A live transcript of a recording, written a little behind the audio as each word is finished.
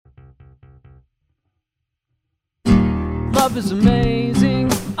love is amazing.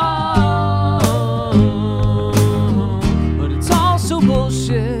 Oh, but it's also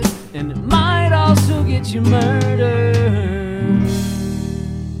bullshit, and it might also get you murdered.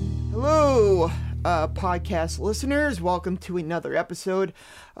 Hello, podcast listeners. Welcome to another episode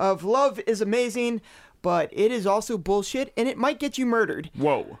of Love is Amazing, but it is also bullshit, and it might get you murdered.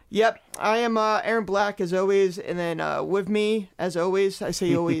 Whoa. Yep, I am Aaron Black, as always, and then with me, as always, I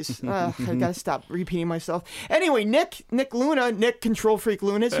say always, I gotta stop repeating myself. Anyway, Nick Luna, Nick Control Freak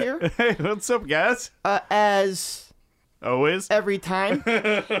Luna is here. Hey, what's up, guys? As Always. every time.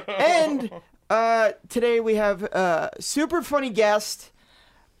 And today we have a super funny guest.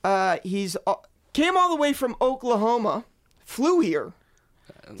 He's came all the way from Oklahoma, flew here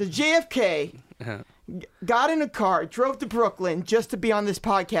to JFK, got in a car, drove to Brooklyn just to be on this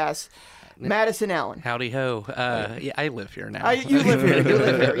podcast. Madison Allen. Howdy ho. Yeah, I live here now. You live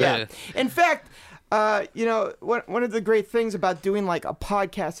here, yeah. In fact, one of the great things about doing like a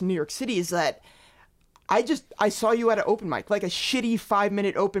podcast in New York City is that I saw you at an open mic, like a shitty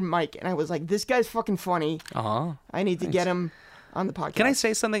 5-minute open mic, and I was like, this guy's fucking funny. Uh-huh. I need to get him on the podcast. Can I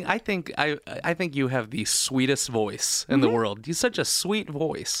say something? I think you have the sweetest voice in the world. You're such a sweet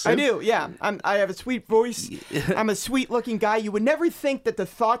voice. I do, yeah. I have a sweet voice. I'm a sweet-looking guy. You would never think that the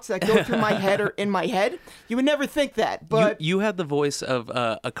thoughts that go through my head are in my head. You would never think that, but... You have the voice of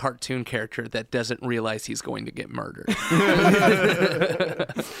a cartoon character that doesn't realize he's going to get murdered.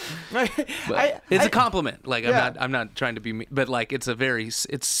 It's a compliment. Like, yeah. I'm not trying to be... But, like, it's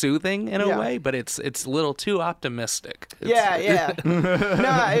soothing in a way, but it's a little too optimistic. Yeah. No,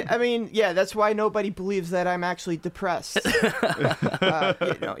 I mean, yeah, that's why nobody believes that I'm actually depressed.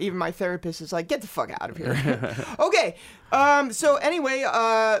 Even my therapist is like, get the fuck out of here. Okay, so anyway,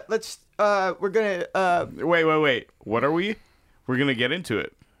 we're gonna... Wait. What are we? We're going to get into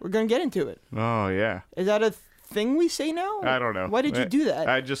it. We're gonna get into it. Oh, yeah. Is that a thing we say now? I don't know. Why did you do that?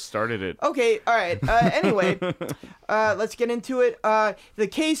 I just started it. Okay, all right. Anyway, let's get into it. The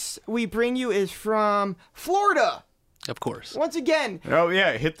case we bring you is from Florida. Of course. Once again. Oh,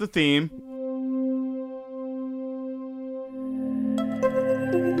 yeah. Hit the theme.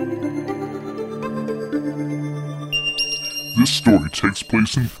 This story takes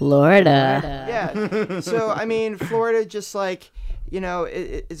place in Florida. Yeah. So, I mean, Florida just like,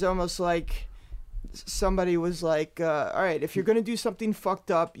 it's almost like somebody was like, all right, if you're going to do something fucked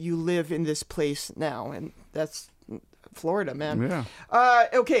up, you live in this place now. And that's Florida, man. Yeah.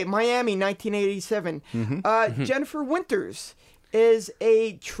 Okay, Miami, 1987. Mm-hmm. Jennifer Winters is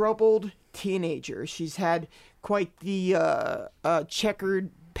a troubled teenager. She's had quite the checkered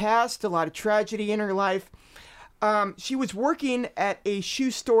past, a lot of tragedy in her life. She was working at a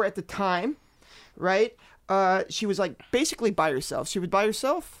shoe store at the time, right? She was like basically by herself. She was by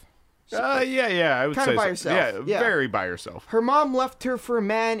herself? Yeah, I would say kind of by so. herself. Yeah, very by herself. Her mom left her for a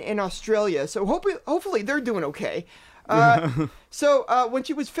man in Australia, so hopefully they're doing okay. So when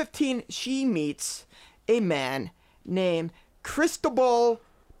she was 15, she meets a man named Cristobal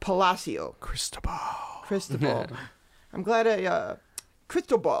Palacio. Cristobal. I'm glad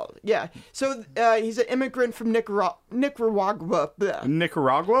Cristobal, yeah. So he's an immigrant from Nicaragua. Nicaragua.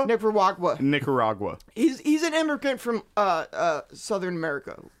 He's an immigrant from Southern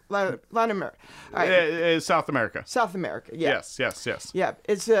America. Latin America. Right. South America. South America, yeah. Yes. Yeah,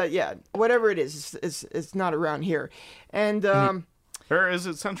 it's whatever it is, it's not around here. And Or is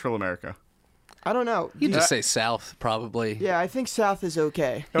it Central America? I don't know. You just say south, probably. Yeah, I think south is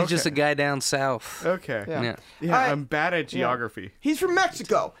okay. He's just a guy down south. Okay. Yeah. Yeah, I'm bad at geography. He's from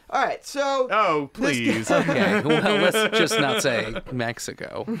Mexico. All right, so... Oh, please. Okay, well, let's just not say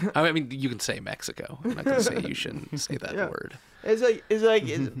Mexico. I mean, you can say Mexico. I'm not going to say you shouldn't say that word. Okay,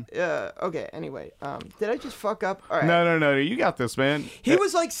 anyway. Did I just fuck up? All right. No, you got this, man. He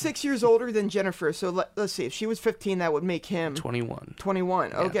was like 6 years older than Jennifer, so let's see. If she was 15, that would make him... 21. 21,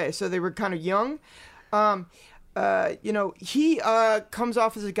 yeah. Okay, so they were kind of young. He comes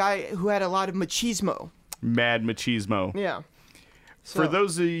off as a guy who had a lot of machismo. Mad machismo. Yeah. So. For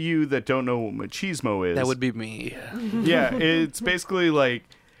those of you that don't know what machismo is... That would be me. Yeah, it's basically like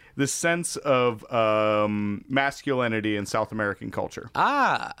the sense of masculinity in South American culture.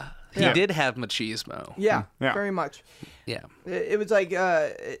 He did have machismo. Yeah, very much. Yeah. It was like,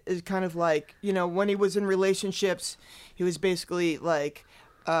 it's kind of like, when he was in relationships, he was basically like,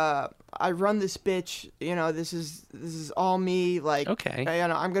 I run this bitch, this is all me, like, okay.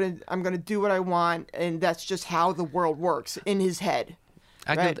 I'm gonna do what I want, and that's just how the world works in his head.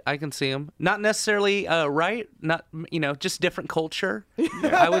 I can see him. Not necessarily right. Not just different culture.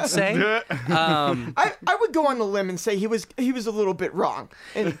 I would say. I would go on the limb and say he was a little bit wrong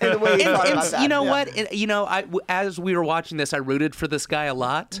in the way he thought about that. You know what? As we were watching this, I rooted for this guy a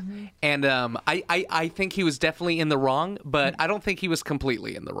lot, and I think he was definitely in the wrong, but I don't think he was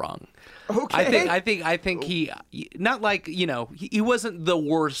completely in the wrong. Okay. I think he not like he wasn't the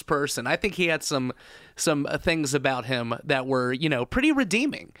worst person. I think he had some things about him that were pretty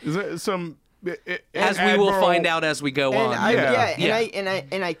redeeming. Is there some as we will find out as we go on.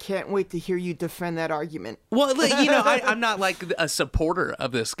 And I can't wait to hear you defend that argument. Well, I'm not like a supporter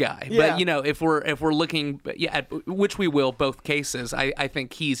of this guy, but if we're looking at which we will both cases, I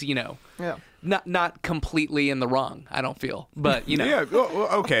think he's not completely in the wrong. I don't feel, but Yeah.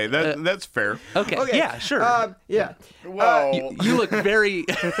 Okay. That's fair. Okay. Yeah. Sure. Yeah. Well, You look very.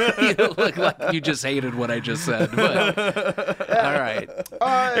 You look like you just hated what I just said. But all right.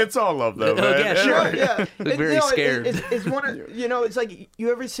 it's all love though. Man. Yeah, sure. Yeah. Look very scared. It's one of it's like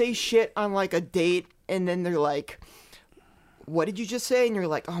you ever say shit on like a date and then they're like, what did you just say? And you're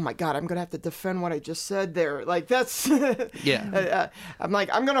like, oh my God, I'm going to have to defend what I just said there. Like, that's... Yeah. I'm like,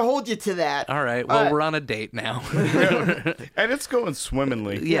 I'm going to hold you to that. All right. Well, we're on a date now. And it's going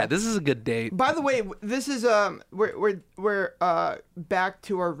swimmingly. Yeah, this is a good date. By the way, this is, we're back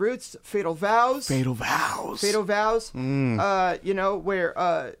to our roots, Fatal Vows. Fatal Vows. Fatal Vows.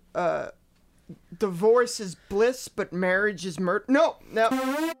 Where divorce is bliss, but marriage is murder. No.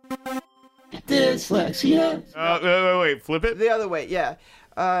 Dyslexia. Wait, flip it? The other way, yeah.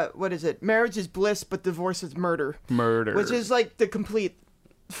 What is it? Marriage is bliss, but divorce is murder. Murder. Which is like the complete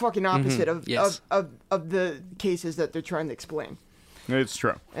fucking opposite of the cases that they're trying to explain. It's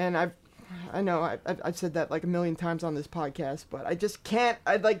true. And I know I've said that like a million times on this podcast, but I just can't.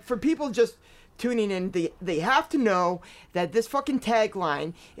 For people just tuning in, they have to know that this fucking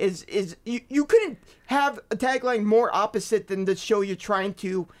tagline is you couldn't have a tagline more opposite than the show you're trying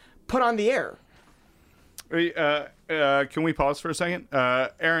to put on the air. Can we pause for a second?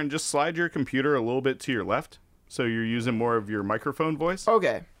 Aaron, just slide your computer a little bit to your left so you're using more of your microphone voice.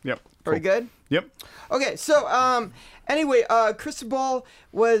 Okay. Yep. Very good? Yep. Okay, so anyway, Cristobal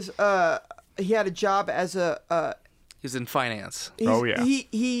was he had a job as a He's in finance.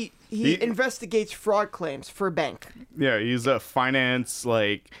 He investigates fraud claims for a bank. Yeah, he's a finance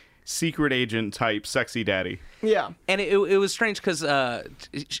secret agent type sexy daddy. Yeah. And it was strange because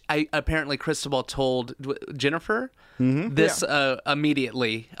apparently Cristobal told Jennifer this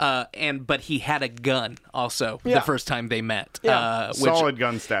immediately, but he had a gun also the first time they met. Yeah. Solid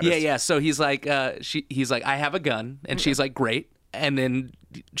gun status. Yeah. So he's like, he's like, I have a gun, and she's like, great. And then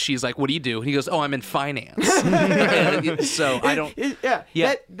she's like, what do you do? And he goes, oh, I'm in finance. So I don't. Yeah.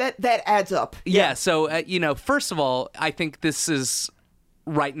 That adds up. Yeah. So first of all, I think this is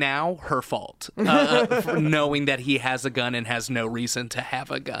right now her fault for knowing that he has a gun and has no reason to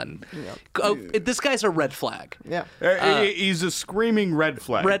have a gun. This guy's a red flag. Yeah. He's a screaming red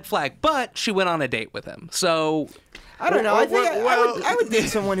flag. Red flag. But she went on a date with him. So I don't know. I think I would date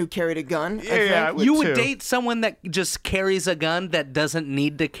someone who carried a gun. I would you too. would date someone that just carries a gun that doesn't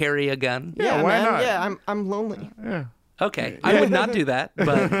need to carry a gun? Yeah, why man. not? Yeah, I'm lonely. Yeah. Okay, I would not do that,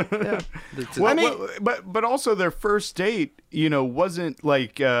 but but also their first date, wasn't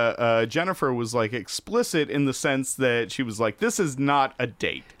like Jennifer was like explicit in the sense that she was like, this is not a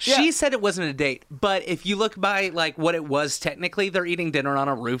date. She said it wasn't a date, but if you look by like what it was technically, they're eating dinner on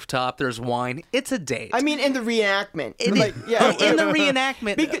a rooftop, there's wine, it's a date. I mean, in the reenactment. In the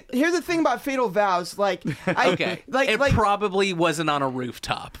reenactment. Because here's the thing about Fatal Vows, it probably wasn't on a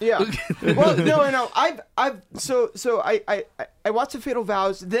rooftop. Yeah. Well, no. I watch the Fatal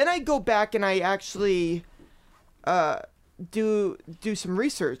Vows, then I go back and I actually do some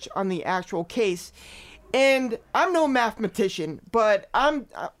research on the actual case. And I'm no mathematician, but I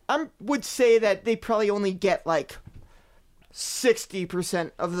would say that they probably only get like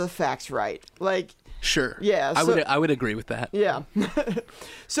 60% of the facts right. Like, sure. Yeah. I would agree with that. Yeah.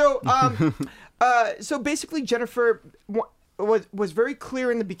 So basically Jennifer was very clear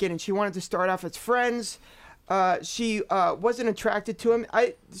in the beginning. She wanted to start off as friends. She wasn't attracted to him.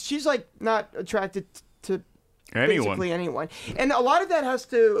 She's like not attracted to basically anyone. And a lot of that has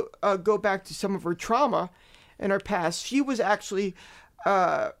to go back to some of her trauma in her past. She was actually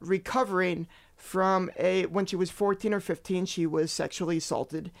recovering from when she was 14 or 15, she was sexually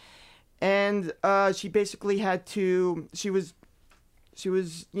assaulted. And she basically had to, she was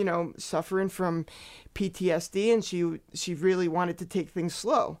suffering from PTSD, and she really wanted to take things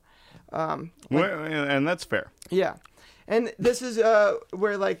slow. And that's fair. Yeah. And this is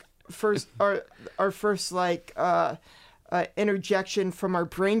where like our first like interjection from our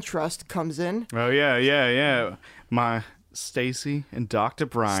brain trust comes in. Oh yeah. My Stacy and Dr.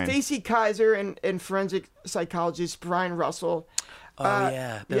 Brian. Stacy Kaiser and forensic psychologist Brian Russell.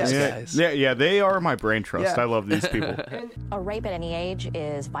 Those guys. Yeah, they are my brain trust. Yeah. I love these people. A rape at any age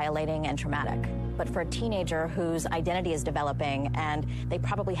is violating and traumatic. But for a teenager whose identity is developing and they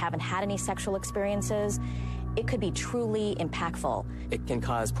probably haven't had any sexual experiences, it could be truly impactful. It can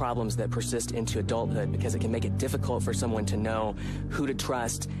cause problems that persist into adulthood because it can make it difficult for someone to know who to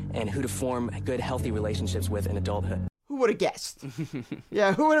trust and who to form good, healthy relationships with in adulthood. Who would have guessed?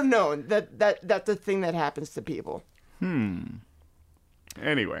 Yeah, who would have known that's the thing that happens to people?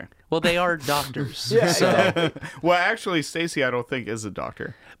 Anyway. Well, they are doctors. Yeah, so. exactly. Well, actually, Stacy, I don't think is a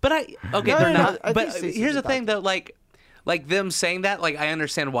doctor. But No, they're no, not. I But think Stacey's here's a the thing, though, like them saying that, like I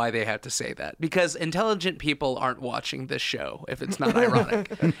understand why they have to say that because intelligent people aren't watching this show if it's not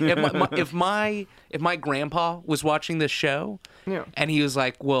ironic. if my grandpa was watching this show and he was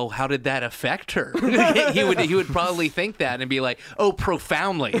like, "Well, how did that affect her?" he would probably think that and be like, "Oh,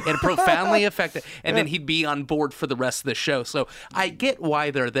 profoundly. It profoundly affected." And then he'd be on board for the rest of the show. So I get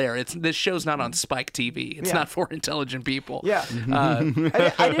why they're there. This show's not on Spike TV. It's not for intelligent people. Yeah.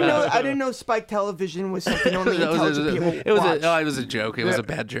 I didn't know Spike Television was something only intelligent people It was watch. it was a joke. It was a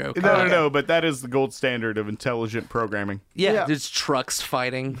bad joke. No, but that is the gold standard of intelligent programming. Yeah, there's trucks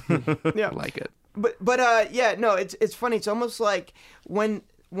fighting. Yeah. I like it. But it's funny. It's almost like when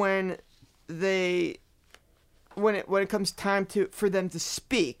it comes time for them to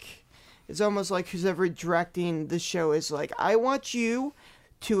speak, it's almost like who's ever directing the show is like, I want you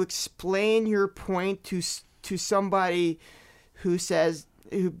to explain your point to somebody who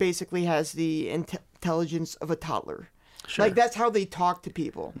basically has the intelligence of a toddler. Sure. Like that's how they talk to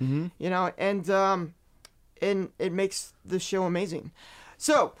people, you know, and it makes the show amazing.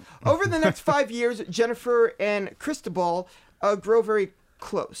 So over the next 5 years, Jennifer and Cristobal grow very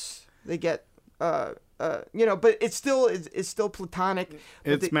close. They get, but it's still platonic.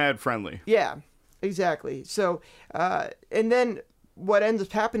 It's mad friendly. Yeah, exactly. So, and then what ends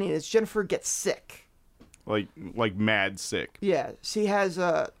up happening is Jennifer gets sick. Like mad sick. Yeah, she has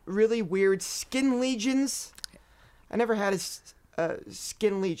really weird skin lesions. I never had a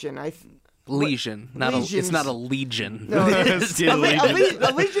skin lesion. Legion. It's not a legion. No, Skin a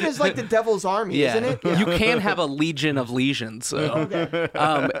legion is like the devil's army, isn't it? Yeah. You can have a legion of lesions. So. Okay.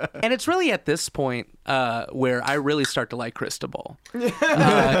 And it's really at this point where I really start to like Cristobal.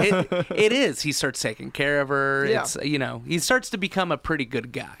 It is. He starts taking care of her. Yeah. It's he starts to become a pretty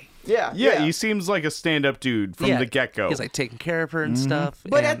good guy. Yeah. He seems like a stand-up dude from the get-go. He's like taking care of her and stuff.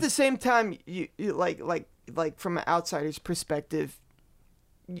 But at the same time, you like from an outsider's perspective,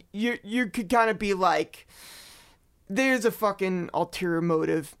 you could kind of be like, there's a fucking ulterior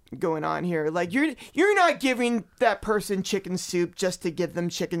motive going on here. Like you're not giving that person chicken soup just to give them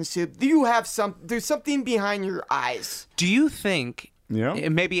chicken soup. There's something behind your eyes. Do you think? Yeah.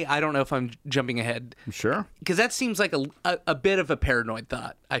 Maybe I don't know if I'm jumping ahead. Sure. Because that seems like a bit of a paranoid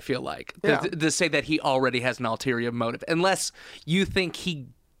thought. I feel like Yeah. to say that he already has an ulterior motive, unless you think he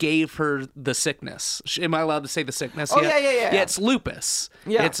gave her the sickness. Am I allowed to say the sickness? Oh, yet? yeah. Yeah, it's lupus.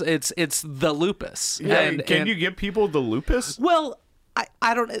 Yeah. It's the lupus. Yeah. Can you give people the lupus? Well,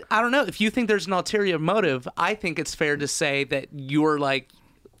 I don't know. If you think there's an ulterior motive, I think it's fair to say that you're like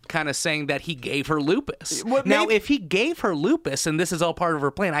kind of saying that he gave her lupus. Now, if he gave her lupus and this is all part of her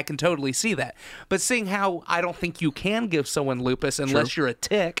plan, I can totally see that. But seeing how I don't think you can give someone lupus unless you're a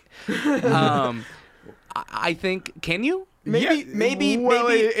tick, I think, can you? Maybe. Well,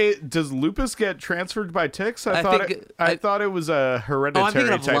 does lupus get transferred by ticks? I thought it was a hereditary. Oh, I'm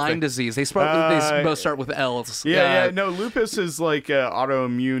thinking of type Lyme thing. disease. They both start with L's. Yeah. No, lupus is like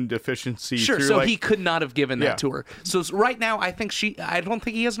autoimmune deficiency. Sure. through, So like, he could not have given that to her. So right now, I don't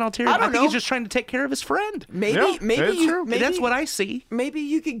think he has an ulterior. I think he's just trying to take care of his friend. Maybe That's what I see. Maybe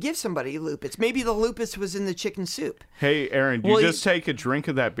you could give somebody lupus. Maybe the lupus was in the chicken soup. Hey, Aaron, you just take a drink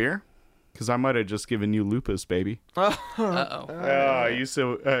of that beer? Because I might have just given you lupus, baby. Uh-oh.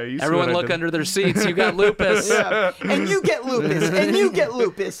 Everyone look under their seats. You got lupus. Yeah. And you get lupus. And you get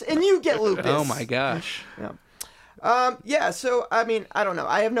lupus. And you get lupus. Oh, my gosh. Yeah. So, I mean, I don't know.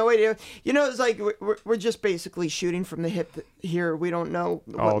 I have no idea. It's like we're just basically shooting from the hip here. We don't know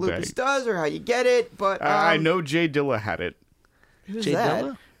what lupus does or how you get it. But I know Jay Dilla had it. Who's Jay that?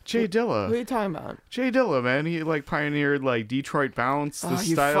 Dilla? Jay Dilla. Who are you talking about? Jay Dilla, man. He pioneered Detroit bounce, the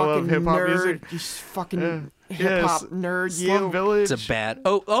You style of fucking hip hop nerd. music. You fucking hip hop nerd. Slum Village. It's a bad.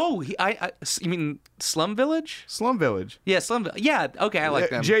 You mean Slum Village? Slum Village. Yeah, Slum Village. Yeah, okay, I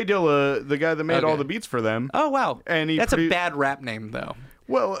like them. Jay Dilla, the guy that made all the beats for them. Oh wow, And that's a bad rap name though.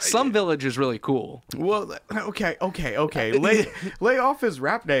 Well, Some Village is really cool. Well, okay. Lay off his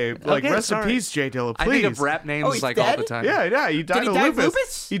rap name. Like, Okay, rest sorry. in peace, Jay Dilla, please. I think of rap names he's like all dead? the time. Yeah, he died Did he of die of lupus.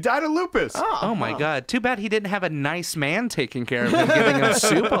 lupus? He died of lupus. Oh my God! Too bad he didn't have a nice man taking care of him, giving him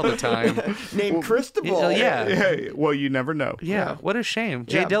soup all the time. Named Cristobal. Yeah. Well, you never know. Yeah, what a shame.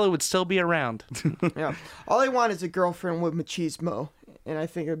 Jay Yeah. Dilla would still be around. Yeah. All I want is a girlfriend with machismo, and I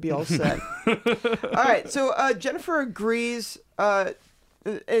think it would be all set. All right. So Jennifer agrees,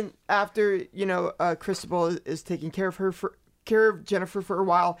 and after Cristobal is taking care of Jennifer for a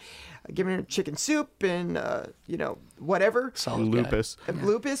while, giving her chicken soup and whatever. Solid Lupus.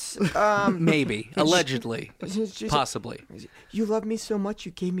 Lupus. Maybe, allegedly, she's- possibly. You love me so much,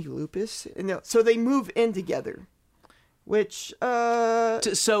 you gave me lupus. And so they move in together, which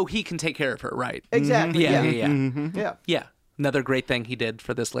So he can take care of her, right? exactly. Yeah, Yeah. yeah. Yeah. Another great thing he did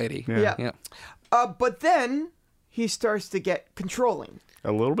for this lady. Yeah. But then he starts to get controlling.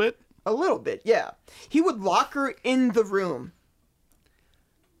 A little bit? A little bit, yeah. He would lock her in the room.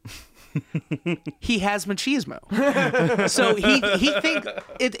 He has machismo, so he think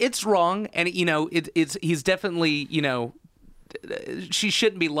it's wrong, and he's definitely she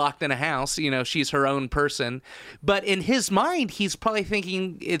shouldn't be locked in a house. She's her own person, but in his mind, he's probably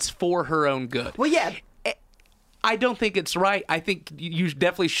thinking it's for her own good. Well, yeah. I don't think it's right. I think you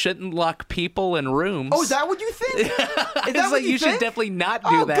definitely shouldn't lock people in rooms. Oh, is that what you think? Is It's that what like you should think? definitely not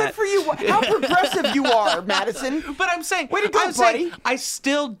do that. Good for you. How progressive you are, Madison. But I'm saying, Way to go, I'm saying, buddy. I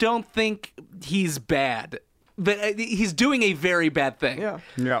still don't think he's bad. But he's doing a very bad thing. Yeah.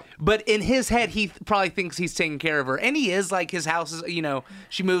 Yeah. But in his head, he probably thinks he's taking care of her. And he is. Like, his house is,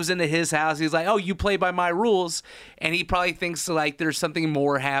 she moves into his house. He's like, oh, you play by my rules. And he probably thinks, like, there's something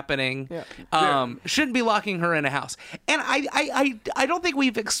more happening. Yeah. Shouldn't be locking her in a house. And I don't think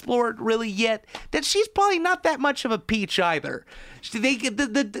we've explored really yet that she's probably not that much of a peach either.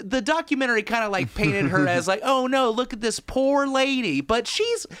 The documentary kind of like painted her as like, oh no, look at this poor lady. But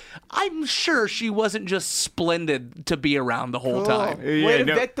I'm sure she wasn't just splendid to be around the whole time. Way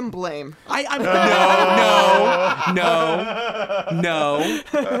to victim blame. No.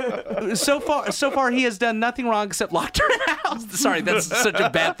 So far he has done nothing wrong except locked her in a house. Sorry, that's such a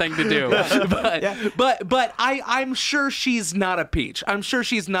bad thing to do. But I'm sure she's not a peach. I'm sure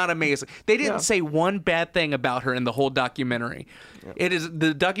she's not amazing. They didn't say one bad thing about her in the whole documentary.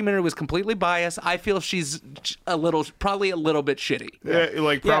 The documentary was completely biased. I feel she's probably a little bit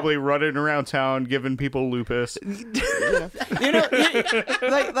shitty. Probably running around town giving people lupus.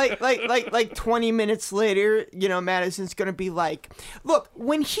 Like 20 minutes later, Madison's gonna be like, look,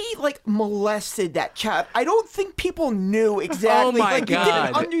 when he molested that child, I don't think people knew exactly. Oh my He God.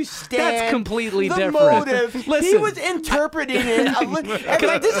 didn't understand. That's completely the different. motive. He Listen, was interpreting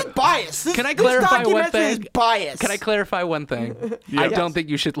it. This is bias. Can I clarify one documentary thing? is bias. Can I clarify one thing? I don't think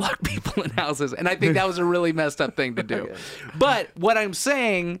you should lock people in houses, and I think that was a really messed up thing to do. But what I'm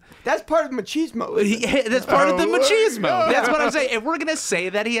saying, That's part of machismo. that's part of the machismo. God. That's what I'm saying. If we're gonna say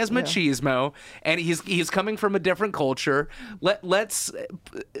that he has machismo and he's coming from a different culture, let's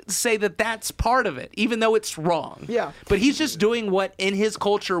say that that's part of it, even though it's wrong. Yeah. But he's just doing what in his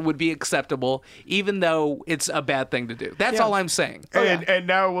culture would be acceptable, even though it's a bad thing to do. That's all I'm saying. And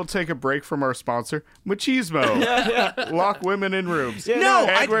now we'll take a break from our sponsor, Machismo. Lock women in rooms. No,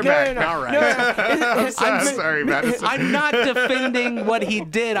 and we're back. no. All right. I'm sorry, Madison. I'm not defending what he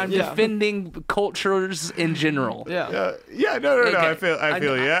did. I'm defending cultures in general. Yeah. No. Okay. I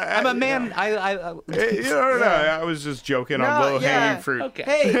feel you. I'm a man. No. I was just joking on low hanging fruit. Okay.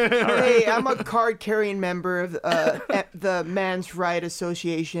 Hey, I'm a card-carrying member of the Man's Right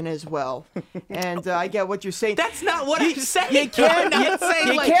Association as well, and I get what you're saying. That's not what I'm saying. You can't. I'm not saying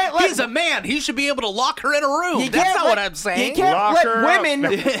you like can't let- he's a man. He should be able to lock her in a room. You That's can't not let- what I'm saying. You can't Lock let her up.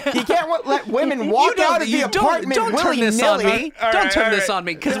 women. You can't let women walk out of the apartment Don't turn this on willy-nilly. me. All Don't right, turn all this right. on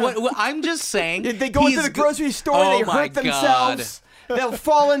me. Because what I'm just saying. They go into the grocery store. Oh They my hurt themselves. They'll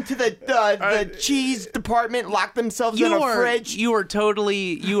fall into the cheese department, lock themselves in a fridge. You are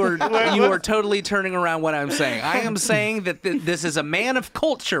totally turning around what I'm saying. I am saying that this is a man of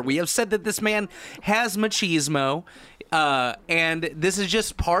culture. We have said that this man has machismo, and this is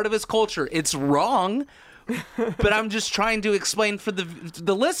just part of his culture. It's wrong, but I'm just trying to explain for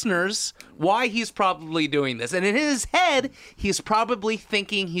the listeners why he's probably doing this. And in his head, he's probably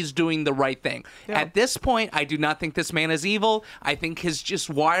thinking he's doing the right thing. Yeah. At this point, I do not think this man is evil. I think his just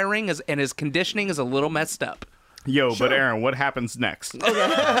wiring and his conditioning is a little messed up. Yo, but Aaron, what happens next? All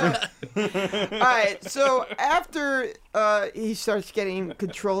right, so after he starts getting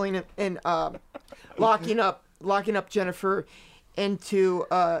controlling and locking up Jennifer into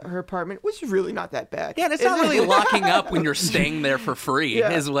her apartment, which is really not that bad. Yeah, and it's not really locking up when you're staying there for free,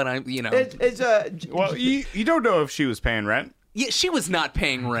 is what I'm, Well, you don't know if she was paying rent. Yeah, she was not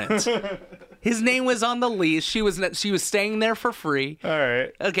paying rent. His name was on the lease. She was staying there for free. All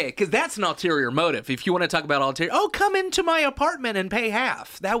right. Okay, because that's an ulterior motive. If you want to talk about ulterior, come into my apartment and pay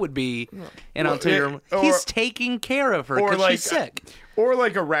half. That would be an ulterior. He's taking care of her because she's sick. Or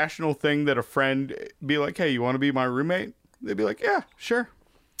like a rational thing that a friend be like, hey, you want to be my roommate? They'd be like, yeah, sure.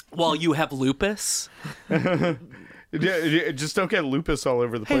 Well, you have lupus. Just don't get lupus all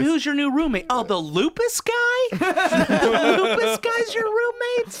over the place. Hey, who's your new roommate? Oh, the lupus guy? The lupus guy's your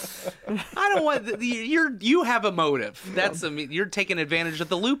roommate? I don't want... You have a motive. You're taking advantage of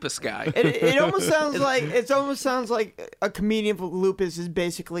the lupus guy. It almost sounds like a comedian for lupus is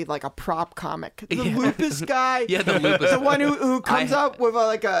basically like a prop comic. The lupus guy. Yeah, the lupus. The one who comes up with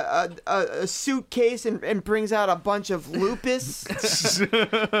a suitcase and brings out a bunch of lupus.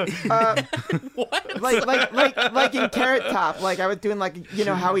 What? Like in Carrot Top, like I was doing, like,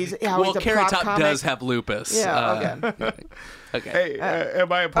 how he's a Carrot prop Top comic. does have lupus. Yeah. Okay. Okay. Hey,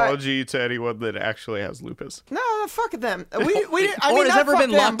 my apology to anyone that actually has lupus. No, fuck them. We didn't. I or mean, has not ever fuck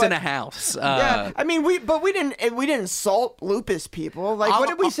been them, locked but, in a house. Yeah, I mean, we didn't insult lupus people. Like, what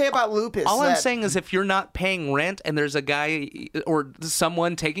did we say about lupus? All I'm saying is, if you're not paying rent and there's a guy or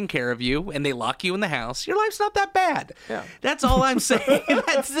someone taking care of you and they lock you in the house, your life's not that bad. Yeah. That's all I'm saying.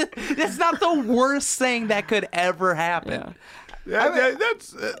 That's not the worst thing that could ever happen. Yeah.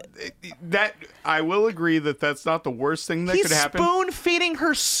 That I will agree that's not the worst thing that could happen. He's spoon feeding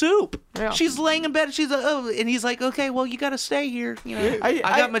her soup. Yeah. She's laying in bed. And he's like, okay, well, you got to stay here. I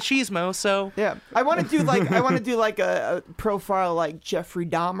got machismo, so yeah. I want to do like a profile like Jeffrey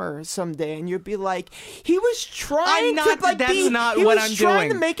Dahmer someday, and you'd be like, he was trying to like that's be. not he what was I'm trying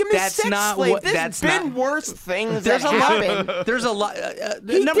doing. to make him a That's sex not slave. what. There's That's been not. worse things There's that a happened. lot. There's a lot.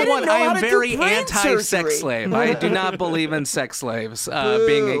 He Number didn't one, know I how am to do very brain anti-sex surgery. slave. I do not believe in sex slaves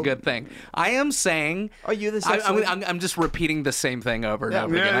being a good thing. I am saying. Are you the sex slave? I'm just repeating the same thing over and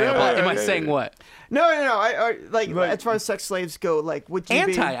over again. Yeah, Am I saying what? No. I like as far as sex slaves go, like, would you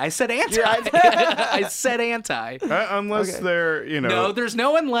be... I said anti. Yeah, I said anti. Unless they're, No, there's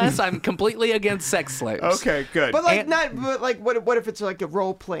no unless. I'm completely against sex slaves. Okay, good. But what if it's like a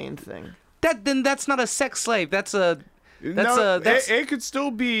role playing thing? Then that's not a sex slave. It could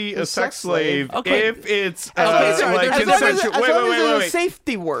still be a sex slave Okay. if it's As long as consensual. it's Wait. a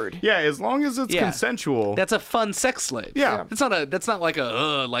safety word. Yeah, as long as it's consensual. That's a fun sex slave. Yeah. That's not like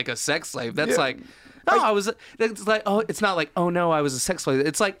a sex slave. That's like, it's not like, oh no, I was a sex slave.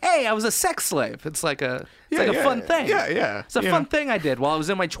 It's like, hey, I was a sex slave. It's like a fun thing. Yeah. It's a fun thing I did while I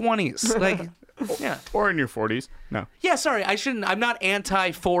was in my 20s. Like, yeah. Or in your 40s. No. Yeah, sorry, I shouldn't. I'm not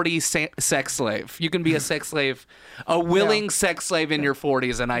anti-40 sex slave. You can be a sex slave, a willing sex slave in your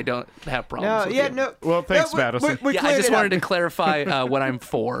 40s, and I don't have problems with you. Well, thanks, Madison. I just wanted to clarify what I'm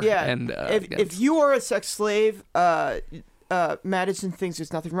for. Yeah. And if you are a sex slave, Madison thinks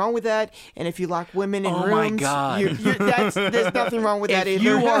there's nothing wrong with that, and if you lock women in rooms, my God. There's nothing wrong with that if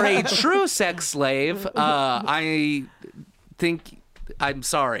either. you are a true sex slave, I think I'm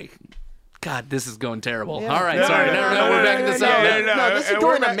sorry. God, this is going terrible. Yeah. All right, sorry. No, we're backing this up. No, this is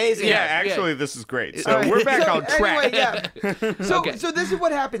going amazing. Yeah, actually, this is great. So we're back on track. Anyway, So this is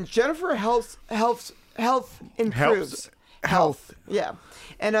what happens. Jennifer health improves. Health. Yeah,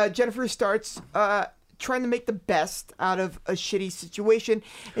 and Jennifer starts trying to make the best out of a shitty situation,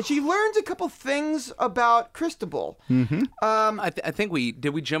 and she learns a couple things about Cristobal. Mm-hmm. I think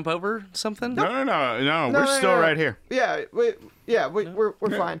we jump over something? No. We're still right here. Yeah, we're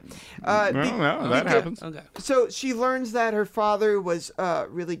fine. That happens. Okay. So she learns that her father was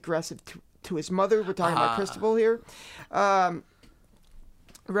really aggressive to his mother. We're talking about Cristobal here.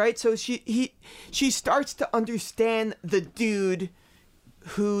 Right? So she starts to understand the dude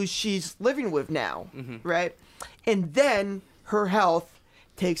who she's living with now, right? And then her health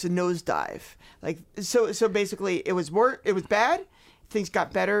takes a nosedive. Like so basically it was bad, things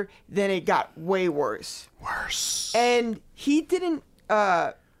got better, then it got way worse. And he didn't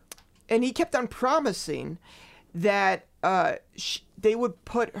and he kept on promising that they would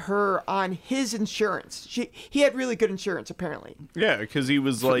put her on his insurance. He had really good insurance, apparently. Yeah, because he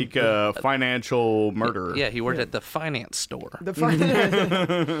was like a financial murderer. Yeah, he worked at the finance store.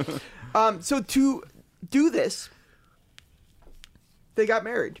 So to do this, they got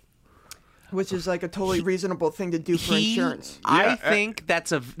married. which is like a totally reasonable thing to do for insurance. I think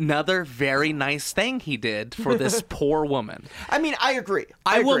that's another very nice thing he did for this poor woman. I mean, I agree.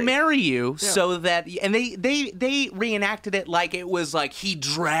 I will marry you so that, and they reenacted it like it was like he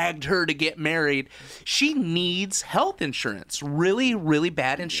dragged her to get married. She needs health insurance really, really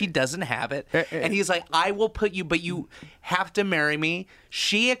bad, and she doesn't have it. And he's like, I will put you, but you have to marry me.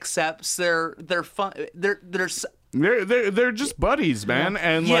 She accepts. They're just buddies, man.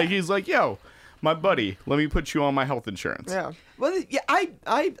 And like he's like, yo, my buddy, let me put you on my health insurance. Yeah. Well, yeah,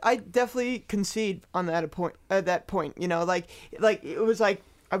 I definitely concede on that point. At that point, you know, like it was like,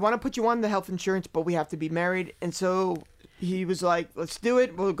 I want to put you on the health insurance, but we have to be married, and so he was like, let's do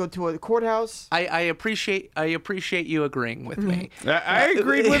it. We'll go to a courthouse. I appreciate you agreeing with me. I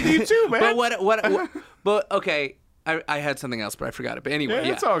agreed with you too, man. But okay. I had something else, but I forgot it. But anyway,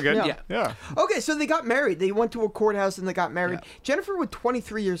 it's all good. Yeah. Okay, so they got married. They went to a courthouse and they got married. Yeah. Jennifer was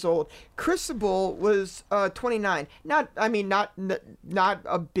 23 years old. Cristobal was 29. Not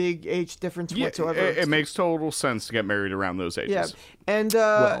a big age difference whatsoever. It makes total sense to get married around those ages. Yeah, and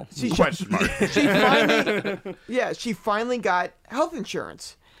question mark. She finally got health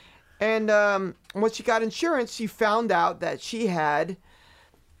insurance, and when she got insurance, she found out that she had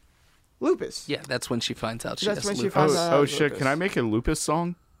lupus. Yeah, that's when she finds out she has lupus. She finds out oh shit! Can I make a lupus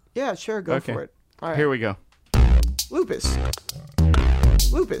song? Yeah, sure. Go for it. All right. Here we go. Lupus.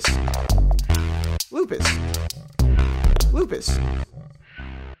 Lupus. Lupus. Lupus.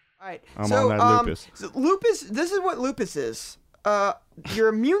 All right. I'm on that lupus. So lupus. This is what lupus is. Your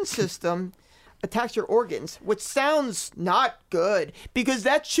immune system attacks your organs, which sounds not good because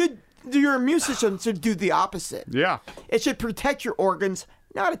your immune system should do the opposite. Yeah. It should protect your organs,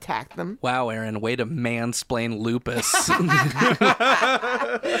 not attack them. Wow, Aaron, way to mansplain lupus.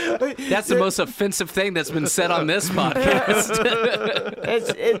 That's the most offensive thing that's been said on this podcast.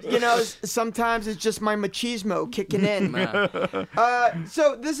 Sometimes it's just my machismo kicking in.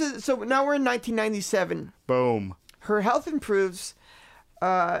 So now we're in 1997. Boom. Her health improves,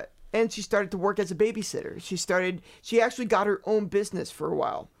 and she started to work as a babysitter. She actually got her own business for a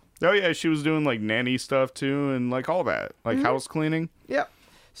while. Oh yeah, she was doing like nanny stuff too, and like all that, like house cleaning. Yeah.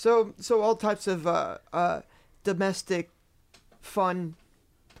 So all types of domestic fun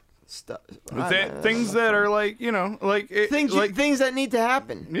stuff. Things that are like, things that need to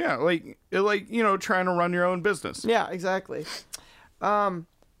happen. Yeah, like trying to run your own business. Yeah, exactly. So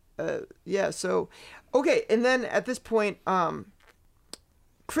okay, and then at this point,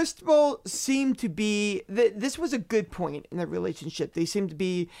 Cristobal seemed to be this was a good point in their relationship. They seemed to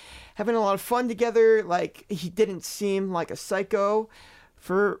be having a lot of fun together. Like, he didn't seem like a psycho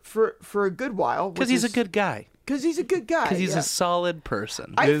for a good while. Because he's a good guy. Because he's a good guy. Because he's a solid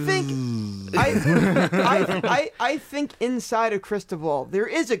person. I think inside of Cristobal there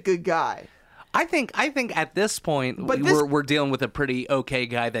is a good guy. I think at this point we're dealing with a pretty okay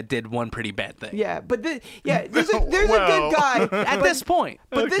guy that did one pretty bad thing. Yeah, but there's a good guy at this point.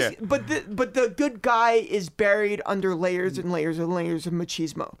 But the good guy is buried under layers and layers and layers of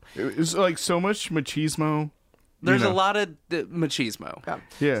machismo. It's like so much machismo. There's a lot of machismo.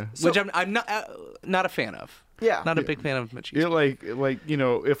 Yeah. Which I'm not a fan of. Yeah. Not a big fan of machismo. Like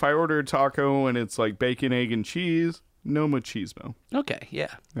if I order a taco and it's like bacon, egg, and cheese. No machismo. Okay,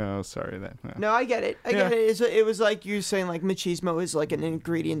 yeah. Oh, sorry. No, I get it. I get it. It was like you saying like machismo is like an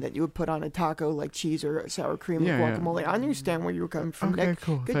ingredient that you would put on a taco, like cheese or sour cream or guacamole. I understand where you were coming from, okay, Nick.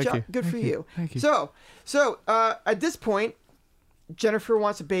 Cool. Good Thank job. You. Good for you. Thank you. So at this point, Jennifer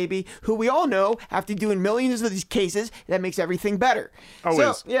wants a baby, who we all know, after doing millions of these cases, that makes everything better.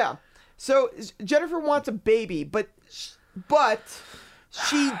 Always. So Jennifer wants a baby, but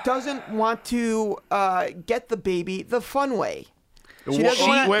she doesn't want to get the baby the fun way.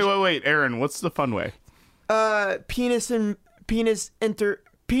 Wait, Aaron, what's the fun way? Penis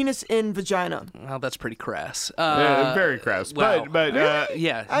in vagina. Well, that's pretty crass. Very crass. Well, but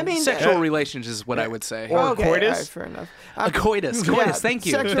yeah. I mean, sexual relations is what I would say. Or coitus. Right, fair enough. Coitus. Thank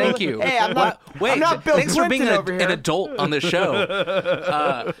you. Thank you. Hey, I'm not Bill thanks Clinton for being over here. an adult on the show.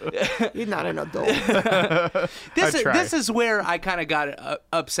 You're not an adult. This is where I kind of got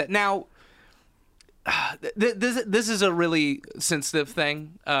upset. Now, this is a really sensitive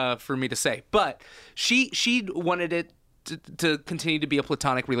thing for me to say, but she wanted it to continue to be a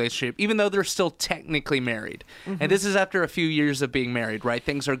platonic relationship, even though they're still technically married. Mm-hmm. And this is after a few years of being married, right?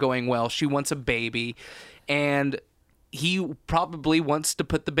 Things are going well. She wants a baby, and he probably wants to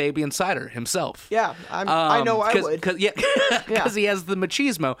put the baby inside her himself. Yeah, I know I would. Because he has the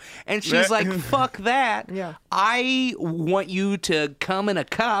machismo. And she's like, fuck that. Yeah. I want you to come in a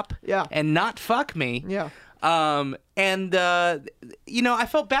cup and not fuck me. Yeah. I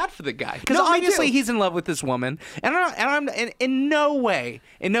felt bad for the guy because No, me obviously too. he's in love with this woman, and I'm in no way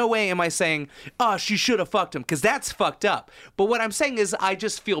am I saying, oh, she should have fucked him, because that's fucked up. But what I'm saying is, I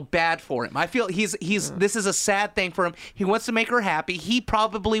just feel bad for him. I feel this is a sad thing for him. He wants to make her happy. He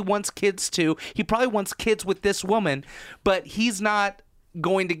probably wants kids too. He probably wants kids with this woman, but he's not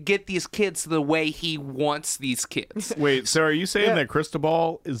going to get these kids the way he wants these kids. Wait, so are you saying that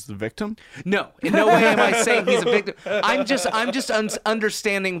Cristobal is the victim? No, in no way am I saying he's a victim. I'm just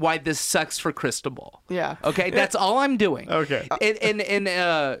understanding why this sucks for Cristobal. Yeah. Okay, that's all I'm doing. Okay.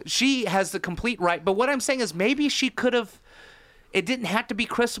 And she has the complete right. But what I'm saying is, maybe she could have. It didn't have to be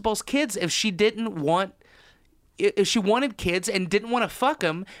Cristobal's kids if she didn't want. If she wanted kids and didn't want to fuck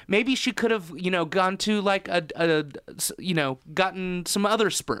them, maybe she could have, gone to like gotten some other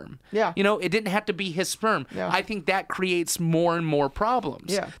sperm. Yeah. It didn't have to be his sperm. Yeah. I think that creates more and more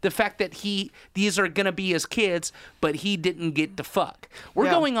problems. Yeah. The fact that these are gonna be his kids, but he didn't get to fuck. We're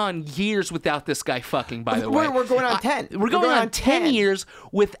Yeah. going on years without this guy fucking. By the way, We're going on 10. We're going on 10 years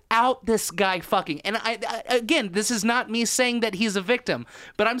without this guy fucking. And I again, this is not me saying that he's a victim,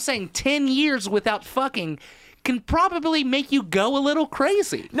 but I'm saying 10 years without fucking can probably make you go a little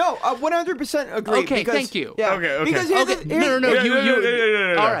crazy. No, 100% agree. Okay, because, thank you. Yeah, Okay. Because No. No.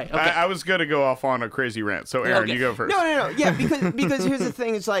 All right, okay. I was gonna go off on a crazy rant. So Aaron, Okay. you go first. No. Yeah, because here's the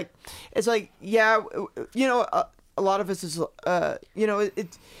thing. It's like yeah, a lot of us is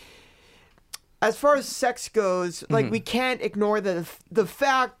it's as far as sex goes, like we can't ignore the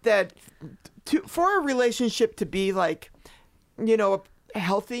fact that for a relationship to be like, a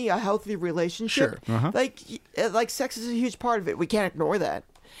healthy relationship, Sure. like sex is a huge part of it. We can't ignore that,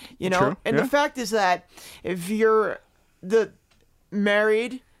 True, And yeah. the fact is that if you're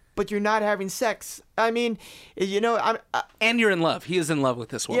married but you're not having sex, I mean, And you're in love. He is in love with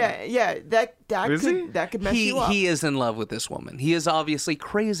this woman. yeah, that Is he? could mess you up. He is in love with this woman. He is obviously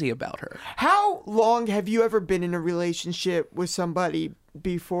crazy about her. How long have you ever been in a relationship with somebody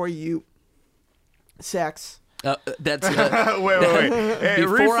before you sex? That's Wait. Hey,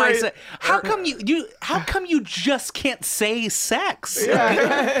 before I rephrase- say. How come you just can't say sex?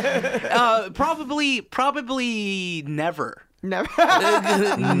 Probably never. Never.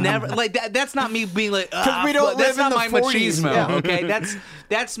 Never. Like that's not me being like. we don't that's live in not the my 40s, machismo. yeah. Okay,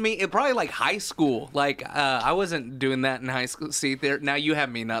 that's me. Probably like high school. Like I wasn't doing that in high school. See, now you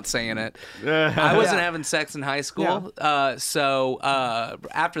have me not saying it. I wasn't Yeah. having sex in high school. So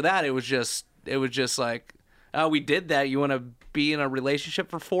after that, it was just like, oh, we did that. You want to be in a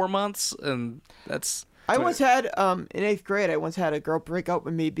relationship for 4 months, and that's. I once had in 8th grade. I once had a girl break up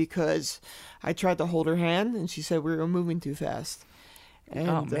with me because I tried to hold her hand and she said we were moving too fast. And,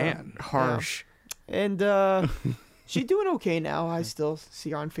 Oh man, harsh. And she's doing okay now. I still see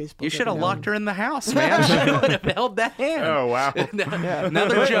her on Facebook. you should have locked her in the house, man. She would have held that hand. Oh wow.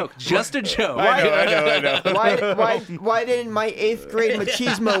 Another joke, just a joke. I know. Why didn't my 8th grade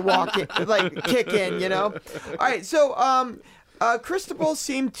machismo kick in? All right, so Cristobal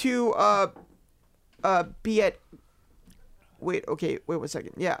seemed to be at. Wait 1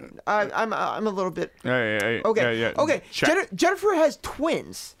 second. Yeah, I'm a little bit. Okay. Okay. Check. Jennifer has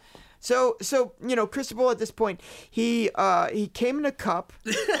twins. So Cristobal at this point, he came in a cup.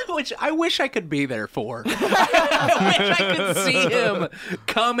 Which I wish I could be there for. I wish I could see him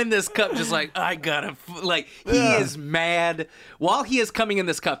come in this cup just like, I gotta, he is mad. While he is coming in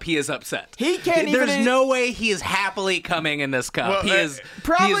this cup, he is upset. He can't even. There's no way he is happily coming in this cup. Well, he is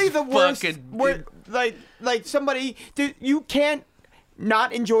probably he is the worst. fucking- Like somebody, dude, you can't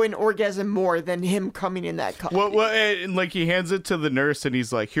not enjoy an orgasm more than him coming in that cup. Well, and like he hands it to the nurse, and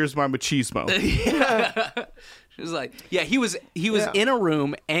he's like, "Here's my machismo." She was like, yeah, he was in a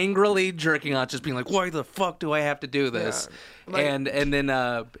room angrily jerking off, just being like, why the fuck do I have to do this? And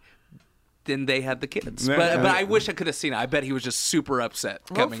then they had the kids. But I wish I could have seen it. I bet he was just super upset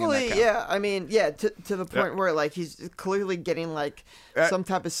coming Hopefully, in that cup. yeah. I mean, yeah, to the point where like he's clearly getting like some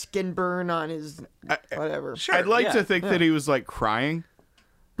type of skin burn on his whatever. Sure, I'd like yeah. to think that he was like crying.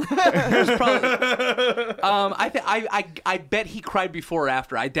 I bet he cried before or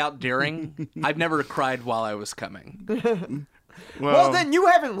after. I doubt during. I've never cried while I was coming. Well, then you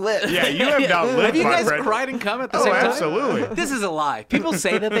haven't lived. Yeah, you have not lived, Have you my guys friend. cried and come at the Oh, same time? absolutely. This is a lie. People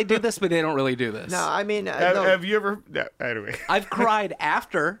say that they do this, but they don't really do this. No, I mean, Have you ever? Yeah, anyway. I've cried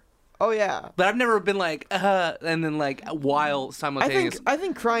after, oh yeah. but I've never been like, and then like while simultaneous. I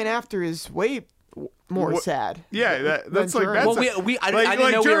think crying after is way more sad. Yeah, that's like during. that's Well, I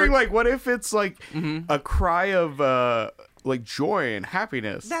didn't know we during were- like what if it's like a cry of like joy and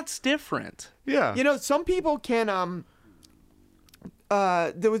happiness? That's different. Yeah, You know, some people can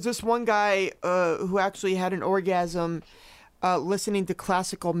there was this one guy who actually had an orgasm listening to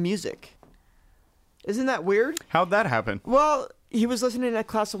classical music. Isn't that weird? How'd that happen? Well, he was listening to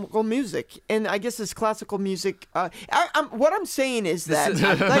classical music, and I guess this classical music. What I'm saying is that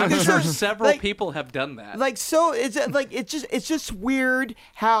I'm sure several people have done that. Like, so it's just weird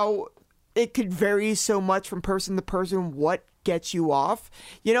how it could vary so much from person to person. What gets you off,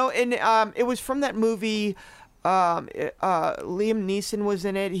 And it was from that movie. Liam Neeson was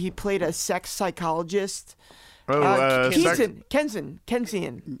in it. He played a sex psychologist. Kensington.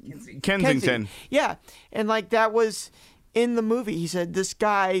 Yeah, and like that was in the movie. He said this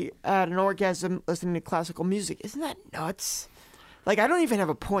guy had an orgasm listening to classical music. Isn't that nuts? Like, I don't even have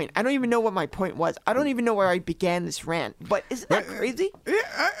a point. I don't even know what my point was. I don't even know where I began this rant. But isn't that crazy? Yeah,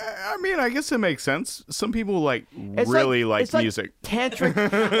 I mean, I guess it makes sense. Some people really like music. Tantric.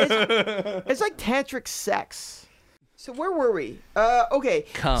 It's like tantric sex. So where were we? Okay.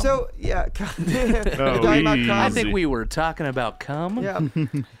 Cum. So yeah. I think we were talking about cum. Yeah.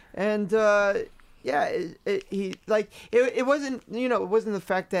 And it wasn't it wasn't the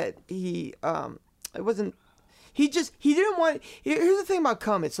fact that he didn't want. Here's the thing about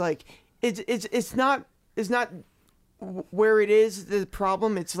cum. It's like it's not where it is the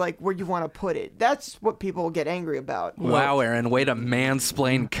problem. It's like where you want to put it. That's what people get angry about. Wow, Aaron, way to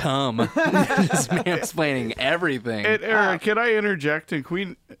mansplain cum. Just mansplaining everything. And Aaron, can I interject and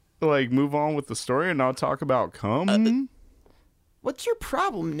can we move on with the story and not talk about cum? What's your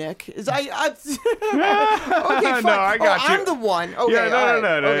problem, Nick? Is okay, fine. No, I got you. I'm the one. Okay, yeah, no.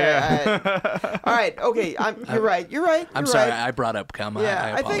 Okay, Yeah. all right. Okay, you're right. You're right. I'm sorry, I brought up cum.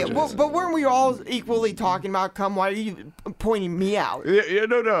 Yeah, I think. apologize. But weren't we all equally talking about cum? Why are you pointing me out? Yeah,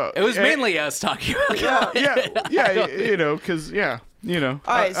 no. It was mainly us talking about cum. Yeah, because All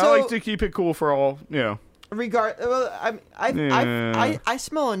right, I like to keep it cool for all, I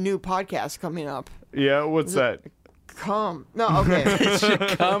smell a new podcast coming up. Yeah, what's that? Come. No, okay.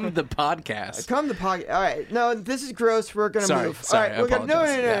 Come the podcast. Come the podcast. All right. No, this is gross. We're going to move. Sorry, all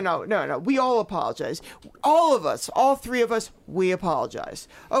right. No. We all apologize. All of us, all three of us, we apologize.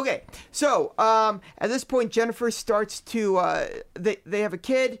 Okay. So, at this point, Jennifer starts to, they have a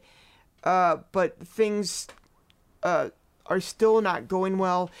kid, but things are still not going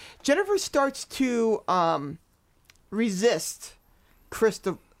well. Jennifer starts to resist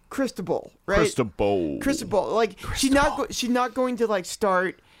Cristobal, right? Cristobal. Like she's not going to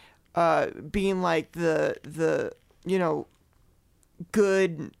start being like the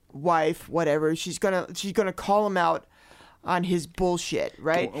good wife, whatever. She's gonna call him out on his bullshit,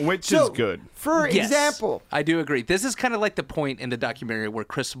 right? Which is good. For example, I do agree. This is kind of like the point in the documentary where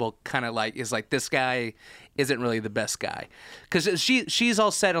Cristobal kind of is like, this guy isn't really the best guy, because she's all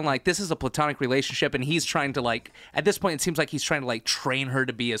set on this is a platonic relationship, and he's trying to at this point it seems like he's trying to train her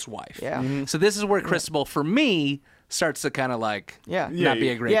to be his wife. Yeah. Mm-hmm. So this is where Cristobal for me starts to kind of not be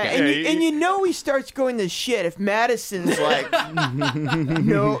a great guy. And he starts going to shit if Madison's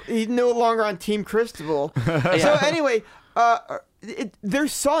no, he's no longer on Team Cristobal. So anyway, their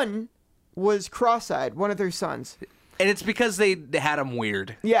son was cross-eyed, one of their sons. And it's because they had him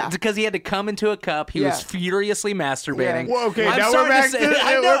weird. Yeah. It's because he had to come into a cup. He was furiously masturbating. Yeah. Well, okay, now we're back to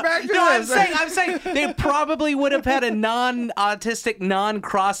this. I'm saying they probably would have had a non-autistic,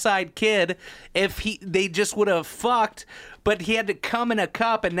 non-cross-eyed kid if they just would have fucked. But he had to come in a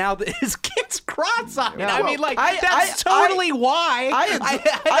cup, and now his kid's cross-eyed. Yeah. I mean, that's totally why.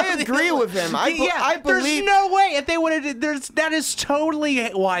 I agree with him. I believe. There's no way if they would have. That is totally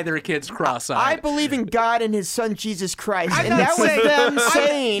why their kid's cross-eyed. I believe in God and His Son Jesus Christ, and that was them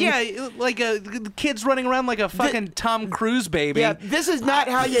saying. Kids running around like a fucking Tom Cruise baby. Yeah, this is not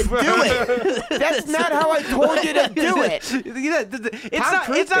how you do it. That's not how I told you to do it.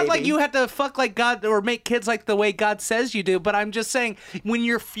 It's not like you have to fuck like God or make kids like the way God says you do. But I'm just saying, when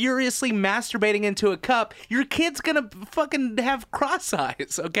you're furiously masturbating into a cup, your kid's gonna fucking have cross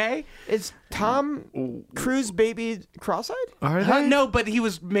eyes, okay? Is Tom Cruise baby cross-eyed? Are they? No, but he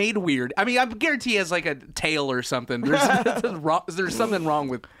was made weird. I mean, I guarantee he has a tail or something. There's something wrong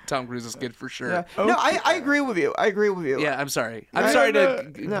with Tom Cruise's kid for sure. Yeah. Okay. No, I agree with you. Yeah, I'm sorry. I'm sorry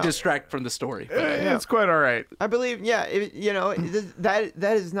to distract from the story. But, It's quite all right. I believe, that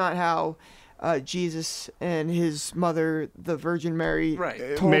is not how Jesus and his mother, the Virgin Mary,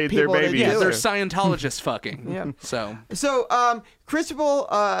 told made people their to babies. do yeah, they're it. Scientologists fucking. Yeah. So Cristobal,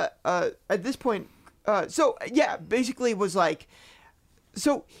 at this point, basically was like,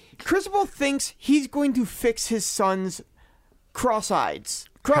 so Cristobal thinks he's going to fix his son's crossed eyes.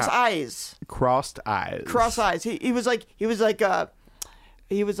 He was like,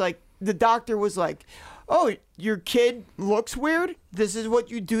 the doctor was like, oh, your kid looks weird. This is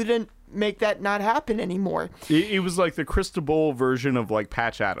what you do to make that not happen anymore. It was like the Cristobal version of like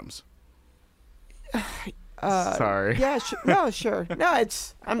Patch Adams. Sorry. Yeah, no, sure. No,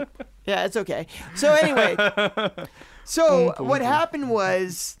 it's okay. So anyway, so what happened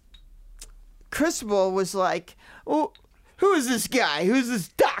was Cristobal was like, "Oh, who is this guy? Who's this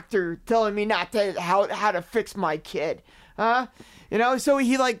doctor telling me not to how to fix my kid?" Huh? You know, so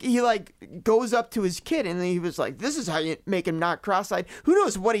he goes up to his kid and he was like, "This is how you make him not cross-eyed." Who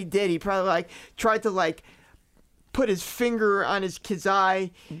knows what he did? He probably like tried to like put his finger on his kid's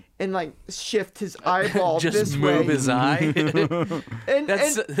eye and like shift his eyeball just this move way. his eye. and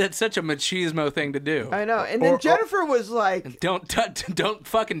That's such a machismo thing to do. I know. And then Jennifer was like, Don't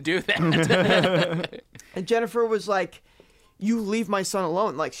fucking do that. and Jennifer was like, "You leave my son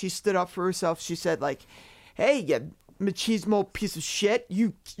alone." Like she stood up for herself. She said like, "Hey, you machismo piece of shit.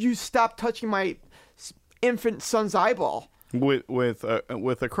 You stop touching my infant son's eyeball." With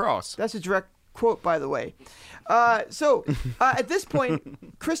a cross. That's a direct quote, by the way. So at this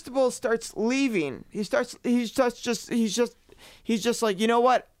point, Cristobal starts leaving. He's just like, "You know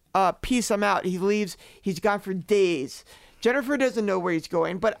what? Peace, I'm out." He leaves. He's gone for days. Jennifer doesn't know where he's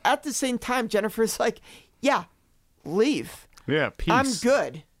going, but at the same time, Jennifer's like, "Yeah, leave. Yeah, peace. I'm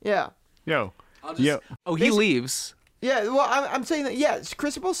good." Yeah. Yo. Oh, he leaves. Yeah, well, I'm saying that, yeah,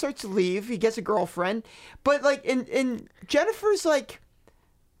 Cristobal starts to leave. He gets a girlfriend. But, like, and Jennifer's like,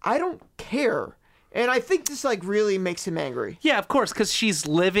 "I don't care." And I think this, like, really makes him angry. Yeah, of course, because she's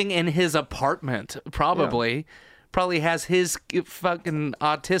living in his apartment, probably. Yeah. Probably has his fucking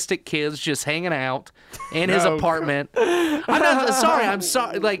autistic kids just hanging out in his apartment. I'm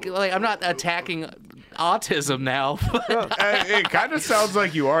sorry. Like, I'm not attacking autism now. It kind of sounds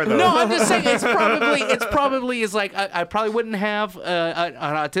like you are, though. No, I'm just saying it's probably like I probably wouldn't have an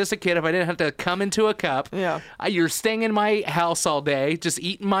autistic kid if I didn't have to come into a cup. Yeah. You're staying in my house all day, just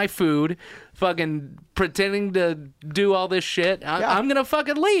eating my food, fucking pretending to do all this shit. I'm gonna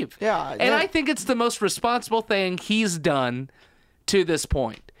fucking leave. Yeah. And I think it's the most responsible thing he's done to this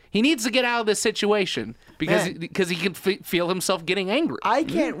point. He needs to get out of this situation because he can feel himself getting angry. I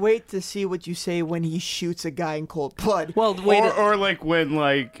can't wait to see what you say when he shoots a guy in cold blood. Well, or like when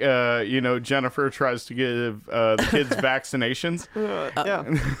Jennifer tries to give the kids vaccinations.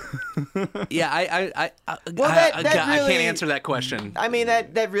 Yeah. I can't answer that question. I mean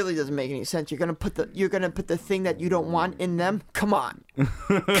that really doesn't make any sense. You're gonna put the thing that you don't want in them. Come on.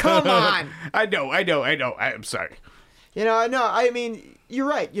 I know. I'm sorry. You know, no, I mean, you're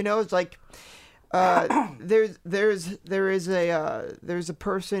right. You know, it's like there's a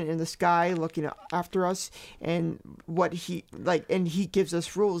person in the sky looking after us, and he gives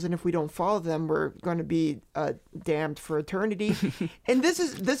us rules, and if we don't follow them, we're going to be damned for eternity. And this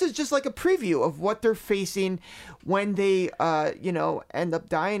is just like a preview of what they're facing when they end up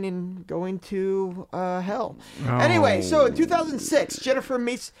dying and going to hell. Oh. Anyway, so in 2006, Jennifer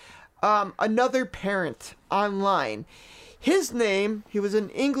meets another parent online. His name, he was an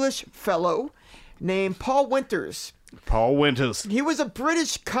English fellow named Paul Winters. Paul Winters. He was a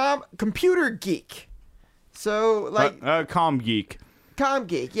British computer geek. So, like... com geek. Com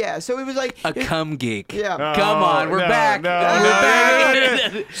geek, yeah. So he was like... cum geek. Yeah. Come on, we're back. We're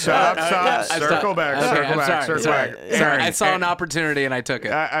back. Stop. Circle back. Sorry, I saw an opportunity and I took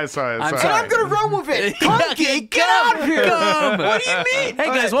it. I saw it. And I'm going to run with it. Cum geek, get out of here. What do you mean? Hey,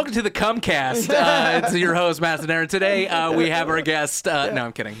 guys, welcome to the Cumcast. It's your host, Madison Allen. Today, we have our guest... no,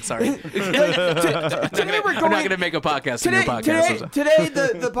 I'm kidding. Sorry. Today we're going... I'm not going to make a podcast in your podcast. Today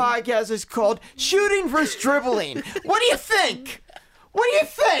the podcast is called Shooting versus Dribbling. What do you think? What do you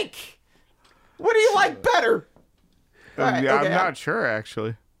think? What do you like better? I'm not sure,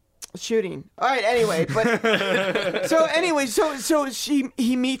 actually. Shooting. All right. Anyway, but so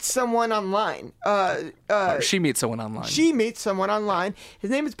he meets someone online. She meets someone online. She meets someone online. His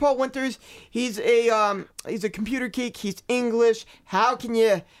name is Paul Winters. He's a computer geek. He's English. How can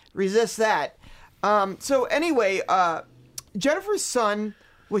you resist that? So anyway, Jennifer's son,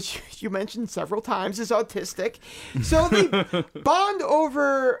 which you mentioned several times, is autistic. So they bond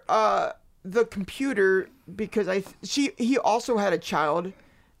over the computer because he also had a child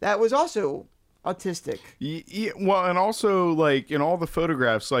that was also autistic. Yeah, well, and also, like, in all the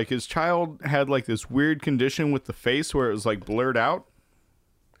photographs, like, his child had, like, this weird condition with the face where it was, like, blurred out.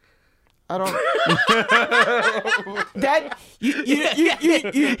 I don't. That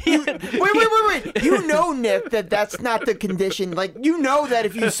wait. You know, Nick, that's not the condition. Like, you know that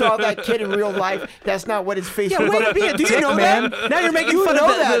if you saw that kid in real life, that's not what his face was like. Be a Do dick, you know man. that? Now you're making fun of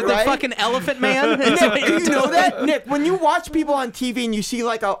the fucking elephant man. Nick, do you know that, Nick? When you watch people on TV and you see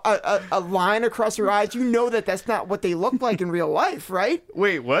like a line across their eyes, you know that that's not what they look like in real life, right?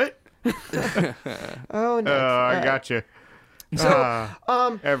 Wait, what? Oh, Nick. I got you. So,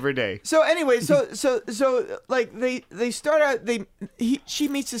 every day. So anyway, so like they start out. She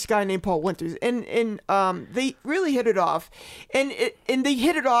meets this guy named Paul Winters, and they really hit it off, and they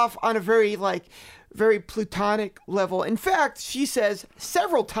hit it off on a very platonic level. In fact, she says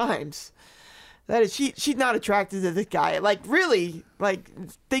several times that is she's not attracted to this guy. Like, really, like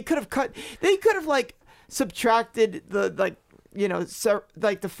they could have like subtracted the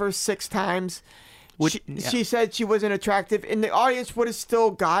the first 6 times. She said she wasn't attractive, and the audience would have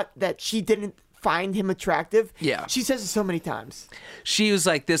still got that she didn't find him attractive. Yeah. She says it so many times. She was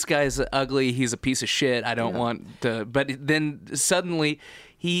like, this guy's ugly. He's a piece of shit. I don't want to. But then suddenly,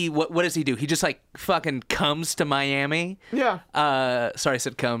 what does he do? He just like fucking comes to Miami. Yeah. Sorry, I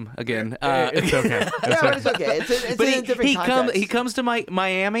said come again. It's okay. It's okay. It's But in a different context. he comes to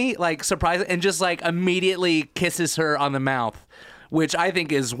Miami, like, surprise, and just like immediately kisses her on the mouth, which I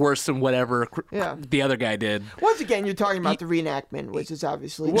think is worse than whatever the other guy did. Once again, you're talking about the reenactment, which is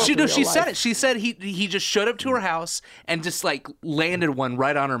obviously She said it. She said he just showed up to her house and just like landed one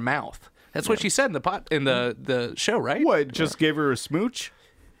right on her mouth. That's what she said in the show, right? What? Just gave her a smooch?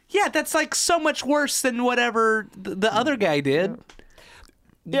 Yeah, that's like so much worse than whatever the other guy did.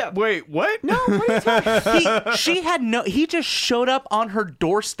 Yeah. Wait, what? No, what are you talking? He just showed up on her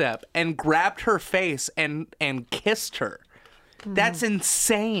doorstep and grabbed her face and kissed her. That's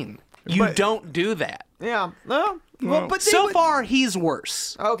insane. You don't do that. Yeah. No. Well, but so far he's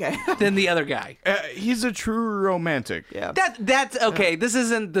worse. Okay. Than the other guy. He's a true romantic. Yeah. That's okay. This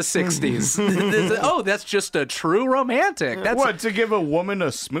isn't the 60s. That's just a true romantic. That's What, to give a woman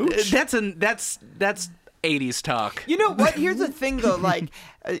a smooch? That's 80s talk. You know what? Here's the thing, though. Like,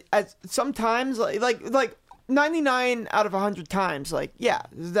 sometimes, like 99 out of 100 times, like, yeah,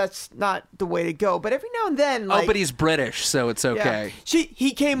 that's not the way to go. But every now and then, like, but he's British, so it's okay. Yeah.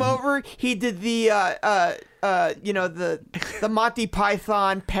 He came over. He did the the Monty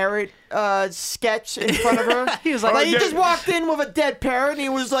Python parrot sketch in front of her. He was like, he just walked in with a dead parrot, and he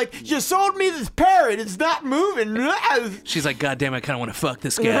was like, "You sold me this parrot. It's not moving." She's like, "God damn, I kind of want to fuck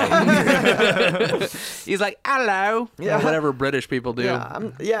this guy." He's like, "Hello," or whatever British people do.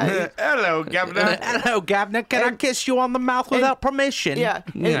 Hello, Governor. Hello, Governor. Can I kiss you on the mouth without permission? Yeah,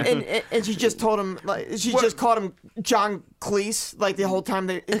 and she just told him, like, just called him John Cleese, like, the whole time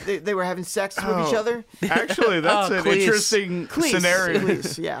they were having sex with each other. Actually, that's an interesting scenario.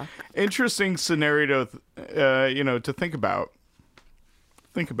 Cleese, yeah. Interesting scenario, to think about.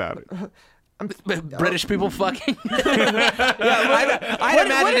 Think about it. British people fucking. I'd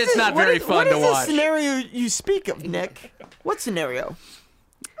imagine it's not very fun to watch. What is the scenario you speak of, Nick? What scenario?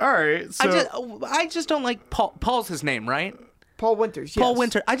 All right, so I just don't like Paul. Paul's his name, right? Paul Winters. Yes. Paul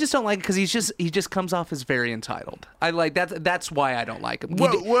Winter. I just don't like it because he just comes off as very entitled. I like that's why I don't like him.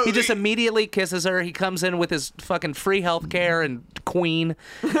 He just immediately kisses her. He comes in with his fucking free health care and Queen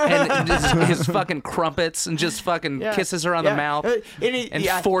and his fucking crumpets and just fucking kisses her on the mouth and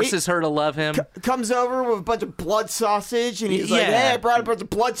forces her to love him. Comes over with a bunch of blood sausage and he's like, "Hey, I brought a bunch of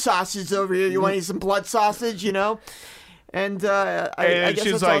blood sausage over here. You want to eat some blood sausage? You know?" And I guess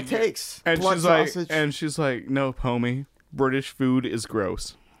that's all it takes. And she's like, "Nope, homie. British food is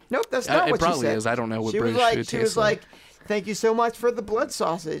gross." Nope, that's not what she said. It probably is. I don't know what British food tastes like. She was like, "Thank you so much for the blood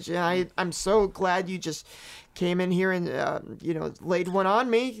sausage. And I'm so glad you just came in here and, laid one on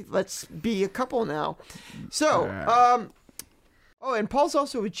me. Let's be a couple now." So, and Paul's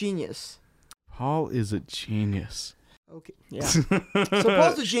also a genius. Paul is a genius. Okay, yeah. So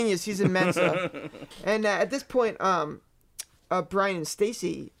Paul's a genius. He's in Mensa. And at this point, Brian and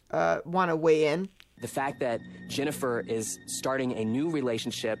Stacy want to weigh in. The fact that Jennifer is starting a new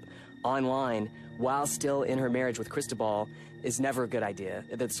relationship online while still in her marriage with Cristobal is never a good idea.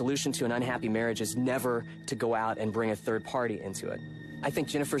 The solution to an unhappy marriage is never to go out and bring a third party into it. I think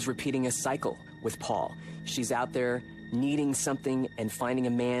Jennifer's repeating a cycle with Paul. She's out there needing something and finding a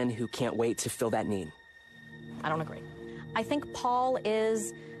man who can't wait to fill that need. I don't agree. I think Paul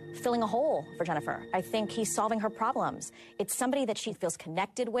is filling a hole for Jennifer. I think he's solving her problems. It's somebody that she feels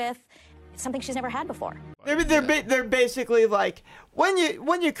connected with. It's something she's never had before. They're basically like, when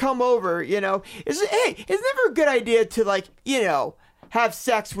you come over, it's never a good idea to have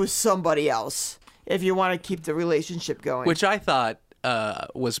sex with somebody else if you want to keep the relationship going. Which I thought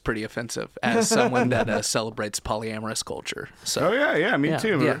was pretty offensive as someone that celebrates polyamorous culture. So. Oh yeah, me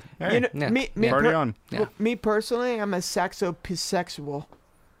too. Yeah. Hey, You know, me party on. well, me personally, I'm a saxopisexual.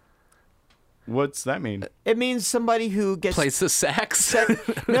 What's that mean? It means somebody who gets Plays the sax.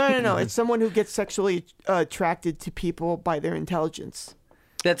 No. It's someone who gets sexually attracted to people by their intelligence.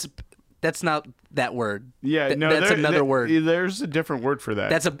 That's not that word. Yeah, no, that's another word. There's a different word for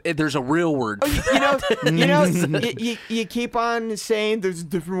that. There's a real word. You keep on saying there's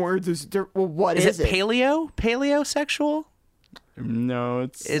different words. Well, what is is it? Paleosexual? No,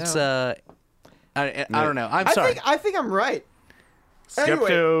 it's I don't know. I'm sorry. I think I'm right.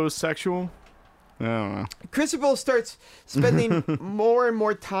 Anyway, skeptosexual. I don't know. Cristobal starts spending more and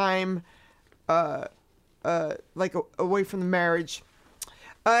more time, away from the marriage,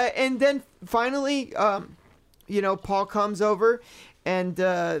 and then finally, Paul comes over, and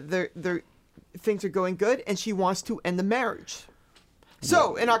their things are going good, and she wants to end the marriage.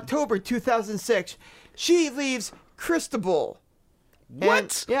 So in October 2006, she leaves Cristobal.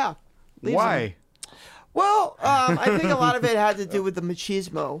 What? Yeah. Why? Him. Well, I think a lot of it had to do with the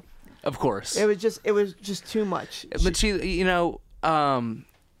machismo. Of course. It was just too much. But do you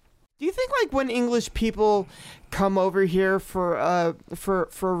think like when English people come over here for a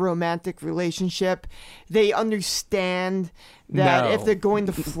romantic relationship, they understand that if they're going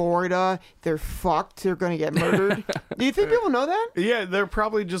to Florida, they're fucked. They're going to get murdered. Do you think people know that? Yeah, they're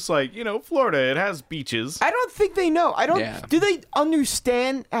probably just like, Florida, it has beaches. I don't think they know. Yeah. Do they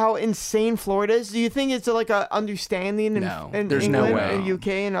understand how insane Florida is? Do you think it's like a understanding in there's England no way. and UK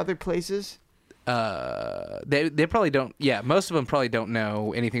and other places? They probably don't. Yeah, most of them probably don't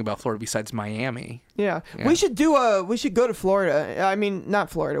know anything about Florida besides Miami. Yeah. We should go to Florida. I mean, not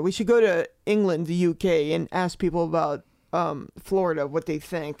Florida. We should go to England, the UK, and ask people about Florida, what they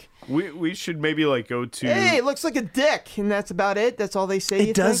think. We should maybe go to. Hey, it looks like a dick, and that's about it. That's all they say.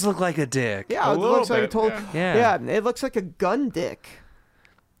 It does look like a dick. Yeah, A it little looks like a bit, total. yeah. Yeah, it looks like a gun dick.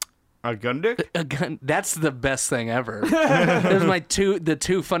 A gun dick? A gun. That's the best thing ever. Those are the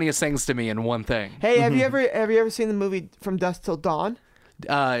two funniest things to me in one thing. Hey, have you ever seen the movie From Dusk Till Dawn?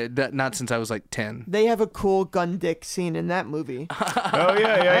 Not since I was 10. They have a cool gun dick scene in that movie. Oh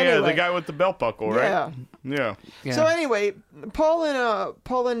yeah. Anyway. The guy with the belt buckle, right? Yeah. So anyway, Paul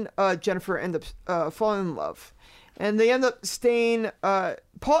and Jennifer end up falling in love, and they end up staying.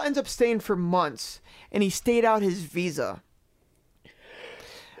 Paul ends up staying for months, and he stayed out his visa.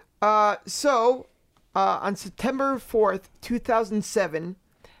 So on September 4th, 2007,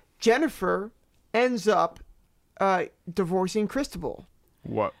 Jennifer ends up divorcing Cristobal.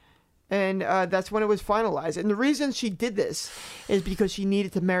 What? And that's when it was finalized. And the reason she did this is because she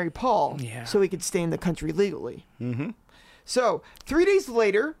needed to marry Paul so he could stay in the country legally. Mm-hmm. So 3 days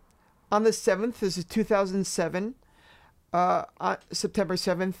later, on the 7th, this is 2007, September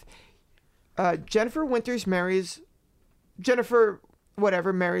 7th, Jennifer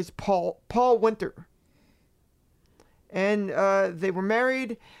marries Paul Winter. And they were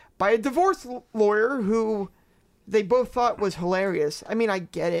married by a divorce lawyer who they both thought was hilarious. I mean, I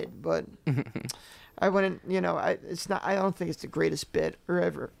get it, but I wouldn't, it's not, I don't think it's the greatest bit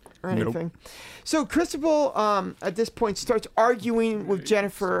or anything. Nope. So Cristobal, at this point, starts arguing with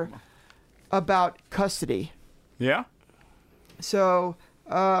Jennifer about custody. Yeah. So,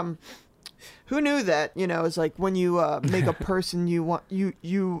 who knew that? It's like when you make a person you want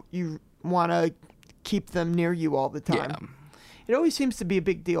to keep them near you all the time. Yeah. It always seems to be a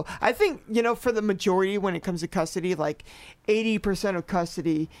big deal. I think, for the majority when it comes to custody, 80% of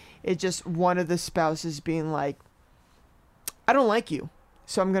custody is just one of the spouses being like, I don't like you,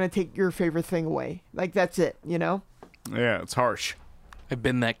 so I'm going to take your favorite thing away. That's it, Yeah, it's harsh. I've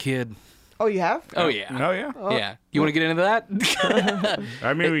been that kid. Oh, you have? Oh, yeah. Oh, yeah. Yeah. You want to get into that?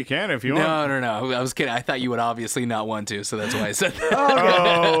 I mean, we can if you want. No. I was kidding. I thought you would obviously not want to, so that's why I said that.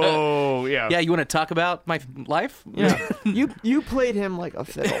 Oh, yeah. Yeah, you want to talk about my life? Yeah. You played him like a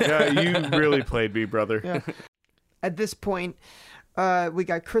fiddle. Yeah, you really played me, brother. Yeah. At this point, we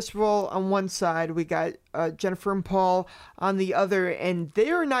got Cristobal on one side, we got Jennifer and Paul on the other, and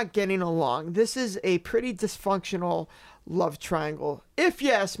they are not getting along. This is a pretty dysfunctional love triangle, if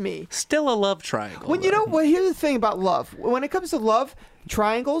you ask me. Still a love triangle. Well, here's the thing about love. When it comes to love,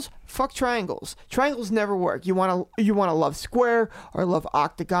 triangles, fuck triangles. Triangles never work. You want a love square or a love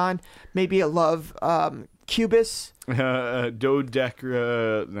octagon, maybe a love cubus. No,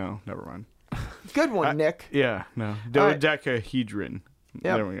 never mind. Good one, Nick. Yeah, no. Dodecahedron. Yep.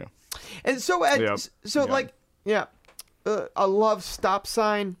 There we go. And so, a love stop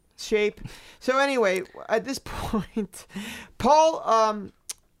sign shape. So anyway, at this point, Paul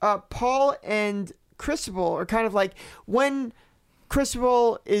and Cristobal are kind of like, when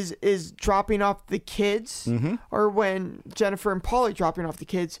Cristobal is dropping off the kids, or when Jennifer and Paul are dropping off the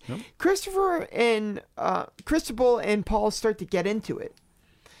kids, Cristobal and Paul start to get into it.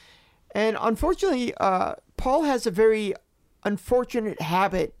 And unfortunately, Paul has a very unfortunate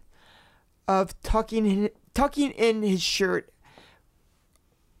habit of tucking in his shirt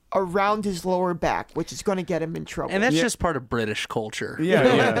around his lower back, which is going to get him in trouble. And that's just part of British culture.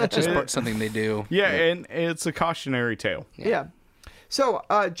 Yeah. That's just something they do. Yeah, and it's a cautionary tale. Yeah. So,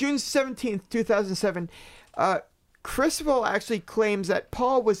 June 17th, 2007, Cristobal actually claims that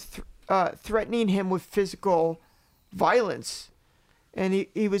Paul was threatening him with physical violence. And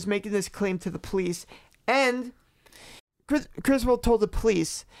he was making this claim to the police. And Cristobal told the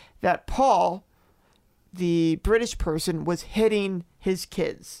police that Paul, the British person, was hitting his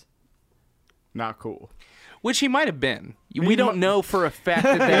kids. Not cool. Which he might have been. We don't know for a fact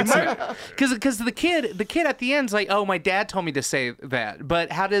that that's because the kid at the end's like, oh, my dad told me to say that.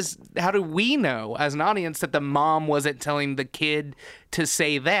 But how do we know as an audience that the mom wasn't telling the kid to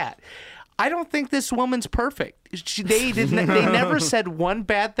say that? I don't think this woman's perfect. They never said one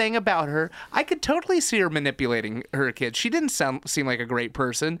bad thing about her. I could totally see her manipulating her kids. She didn't seem like a great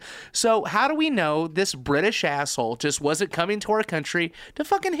person. So how do we know this British asshole just wasn't coming to our country to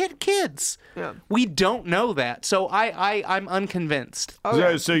fucking hit kids? Yeah. We don't know that. So I'm unconvinced.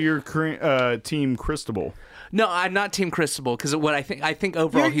 Okay. So you're team Cristobal. No, I'm not Team Cristobal because what I think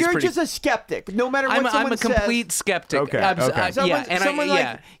overall he's you're pretty. just a skeptic. No matter what I'm a complete skeptic. Okay.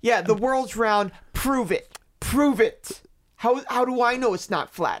 The world's round. Prove it. Prove it. How do I know it's not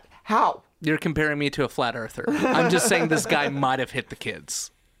flat? How? You're comparing me to a flat earther. I'm just saying this guy might have hit the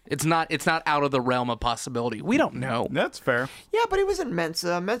kids. It's not out of the realm of possibility. We don't know. That's fair. Yeah, but he was in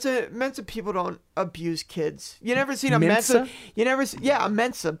Mensa. Mensa people don't abuse kids. You never seen a Mensa? A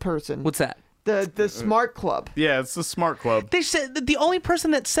Mensa person. What's that? The smart club. Yeah, it's the smart club. They said the only person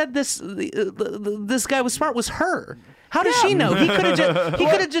that said this guy was smart was her. How does she know? He could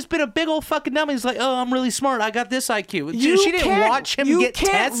have just been a big old fucking dummy. He's like, oh, I'm really smart. I got this IQ. She didn't watch him get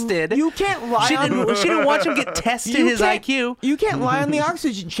tested. You can't lie. She didn't watch him get tested his IQ. You can't lie on the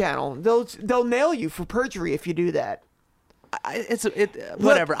Oxygen Channel. They'll nail you for perjury if you do that.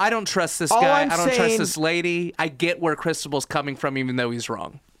 Whatever. I don't trust this guy. I don't trust this lady. I get where Cristobal's coming from, even though he's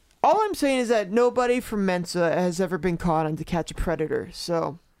wrong. All I'm saying is that nobody from Mensa has ever been caught on To Catch a Predator,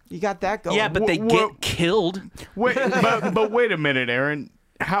 so you got that going. Yeah, but they get killed. Wait, but wait a minute, Aaron.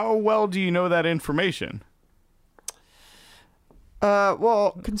 How well do you know that information?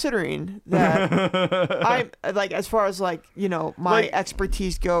 Well, considering that I'm like, as far as my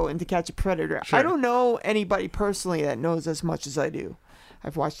expertise go in To Catch a Predator, sure. I don't know anybody personally that knows as much as I do.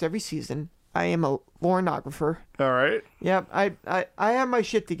 I've watched every season. I am a lornographer. All right. Yep. I have my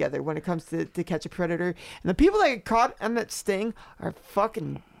shit together when it comes to Catch a Predator. And the people that get caught on that sting are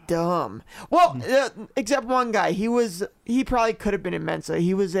fucking dumb. Well, except one guy. He probably could have been in Mensa.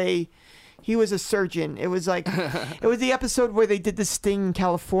 He was a surgeon. It was like it was the episode where they did the sting in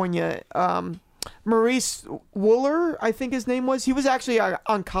California. Maurice Wooler, I think his name was. He was actually an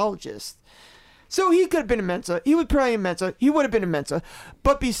oncologist. So he could have been in Mensa. He would probably in Mensa. He would have been in Mensa.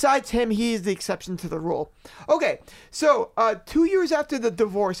 But besides him, he is the exception to the rule. Okay, so 2 years after the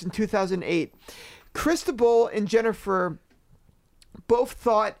divorce in 2008, Cristobal and Jennifer both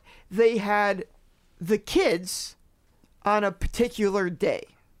thought they had the kids on a particular day,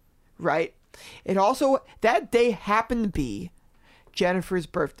 right? It also, that day happened to be Jennifer's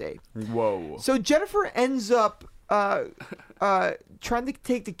birthday. Whoa. So Jennifer ends up trying to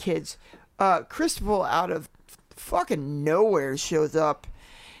take the kids. Cristobal out of fucking nowhere shows up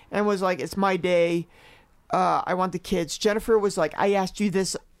and was like, it's my day. I want the kids. Jennifer was like, I asked you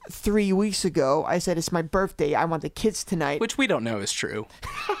this 3 weeks ago. I said, it's my birthday. I want the kids tonight. Which we don't know is true.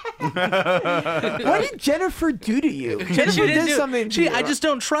 What did Jennifer do to you? Jennifer did something to you. I just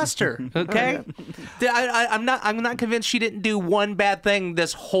don't trust her. Okay, I'm not convinced she didn't do one bad thing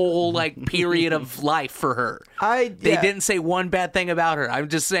this whole period of life for her. They didn't say one bad thing about her. I'm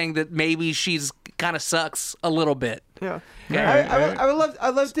just saying that maybe she's kind of sucks a little bit. Yeah.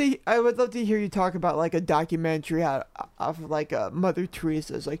 I would love to hear you talk about a documentary out of Mother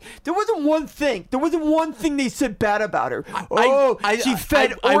Teresa's. There wasn't one thing they said bad about her. She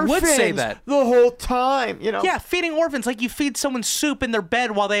fed orphans. I would say that the whole time. Yeah, feeding orphans like you feed someone soup in their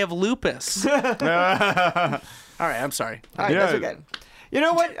bed while they have lupus. All right, I'm sorry. All right, that's okay. You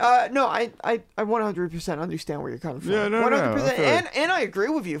know what? No, I 100% understand where you're coming from. Yeah, no, 100%. And I agree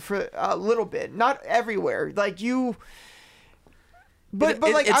with you for a little bit. Not everywhere. You. But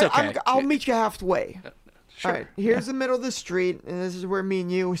it's okay. I'll meet you halfway. Sure. All right. Here's the middle of the street, and this is where me and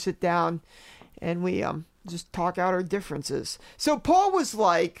you sit down, and we just talk out our differences. So Paul was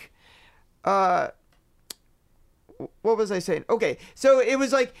like, what was I saying? Okay, so it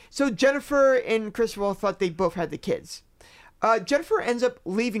was like, so Jennifer and Cristobal thought they both had the kids. Jennifer ends up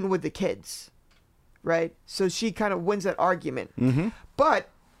leaving with the kids, right? So she kind of wins that argument. Mm-hmm. But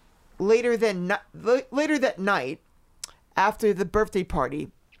later that night, after the birthday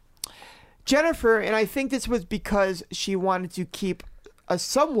party, Jennifer, and I think this was because she wanted to keep a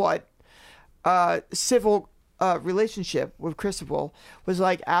somewhat civil relationship with Cristobal, was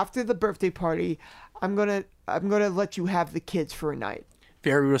like, after the birthday party, I'm gonna let you have the kids for a night.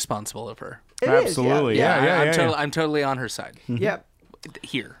 Very responsible of her. It Absolutely, is, yeah. I'm totally on her side. Yeah.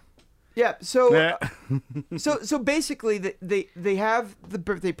 Here. Yeah. So, so basically, they have the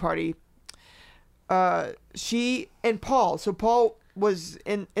birthday party. She and Paul. So Paul was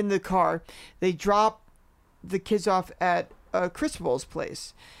in the car. They drop the kids off at Cristobal's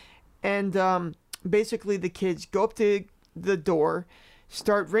place, and basically the kids go up to the door,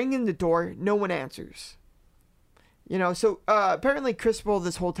 start ringing the door. No one answers. You know, so apparently Cristobal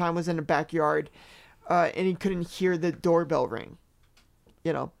this whole time was in the backyard, and he couldn't hear the doorbell ring.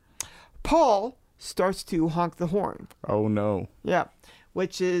 You know, Paul starts to honk the horn. Oh no. Yeah,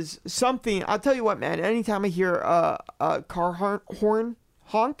 which is something. I'll tell you what, man. Anytime I hear a car horn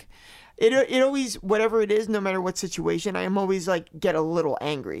honk, it always, whatever it is, no matter what situation, I am always like get a little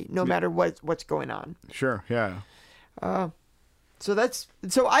angry, no matter what's going on. Sure. Yeah.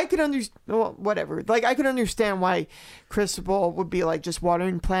 So I could understand, well, whatever. Like, I could understand why Cristobal would be like just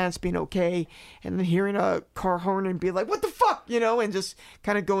watering plants, being okay, and then hearing a car horn and be like, what the fuck, you know, and just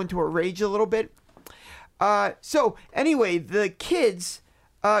kind of go into a rage a little bit. So anyway, the kids,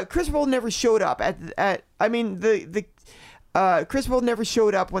 Cristobal never showed up Cristobal never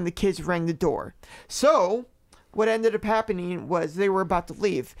showed up when the kids rang the door. So what ended up happening was they were about to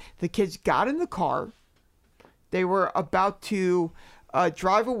leave. The kids got in the car. They were about to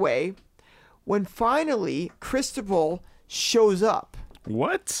drive away when finally Cristobal shows up.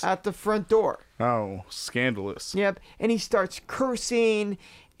 What? At the front door. Oh, scandalous. Yep. And he starts cursing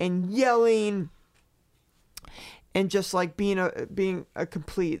and yelling and just like being a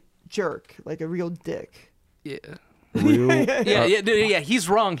complete jerk, like a real dick. Yeah. Real, Yeah. He's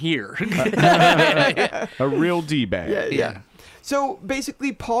wrong here. a real D-bag. Yeah. So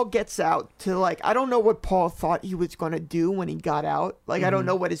basically, Paul gets out to like, I don't know what Paul thought he was going to do when he got out. Like, I don't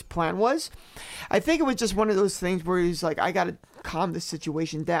know what his plan was. I think it was just one of those things where he's like, I got to calm the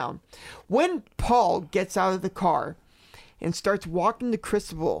situation down. When Paul gets out of the car and starts walking to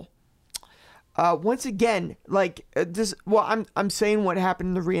Cristobal, once again, like this, well, I'm saying what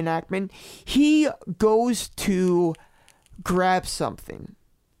happened in the reenactment. He goes to grab something.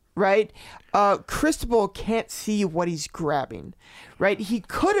 Right? Cristobal can't see what he's grabbing. Right? He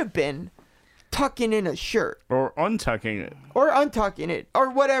could have been tucking in a shirt. Or untucking it. Or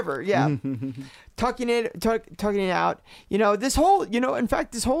whatever. Yeah. tucking it out. You know, in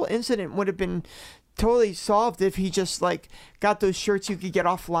fact, this whole incident would have been totally solved if he just like got those shirts you could get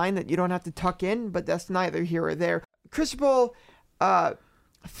offline that you don't have to tuck in, but that's neither here or there. Cristobal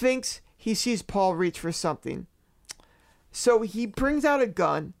thinks he sees Paul reach for something. So he brings out a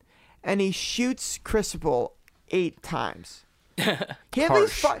gun and he shoots Cristobal 8 times.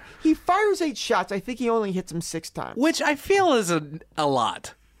 He fires 8 shots. I think he only hits him 6 times. Which I feel is a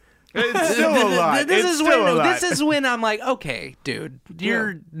lot. It's still a lot. This is when I'm like, okay, dude,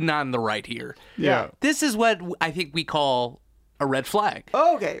 you're not in the right here. Yeah. This is what I think we call a red flag.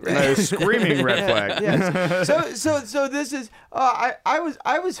 Oh, okay. Right. A screaming red flag. Yeah. So this is.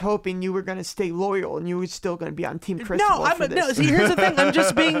 I was hoping you were going to stay loyal and you were still going to be on Team Cristobal. No. See, here's the thing. I'm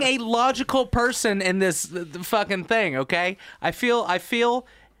just being a logical person in this fucking thing. Okay. I feel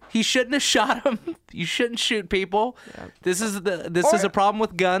he shouldn't have shot him. You shouldn't shoot people. Yeah. This is a problem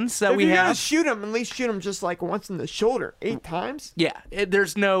with guns that we have. If you're gonna shoot him, at least shoot him just like once in the shoulder. 8 times. Yeah.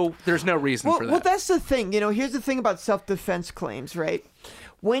 There's no reason for that. Well, that's the thing. You know, here's the thing about self-defense claims, right?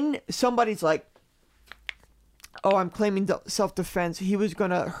 When somebody's like, "Oh, I'm claiming self-defense. He was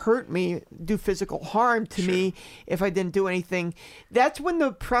gonna hurt me, do physical harm to me if I didn't do anything." That's when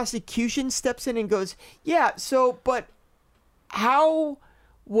the prosecution steps in and goes, "Yeah. So, but how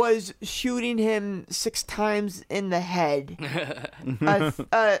was shooting him 6 times in the head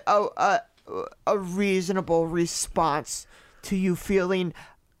a reasonable response to you feeling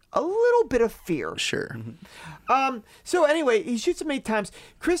a little bit of fear?" Sure. So anyway, he shoots him 8 times.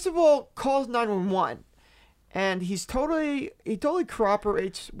 Cristobal calls 911, and he totally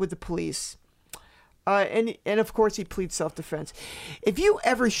cooperates with the police. And of course he pleads self-defense. If you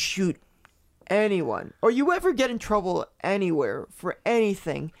ever shoot anyone, or you ever get in trouble anywhere for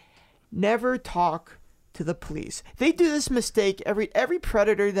anything, never talk to the police. They do this mistake. Every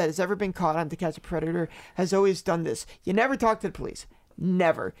predator that has ever been caught on To Catch a Predator has always done this. You never talk to the police.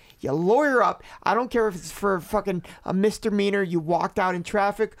 Never. You lawyer up. I don't care if it's for fucking a misdemeanor, you walked out in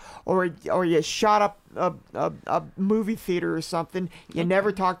traffic, or you shot up a movie theater or something. You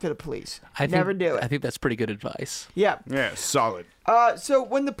never talk to the police. Never do it. I think that's pretty good advice. Yeah. Yeah, solid. So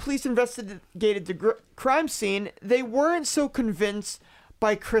when the police investigated the crime scene, they weren't so convinced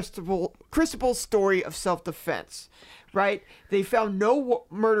by Cristobal's story of self-defense, right? They found no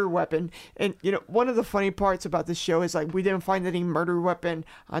murder weapon. And, one of the funny parts about this show is, like, we didn't find any murder weapon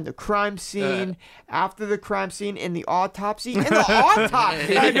on the crime scene, after the crime scene, in the autopsy. In the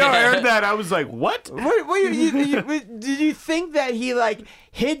autopsy! I know, I heard that. I was like, what? Did you think that he, like,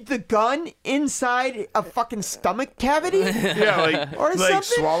 hid the gun inside a fucking stomach cavity? Yeah, or like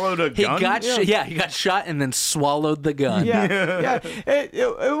swallowed a gun? He got shot and then swallowed the gun. Yeah.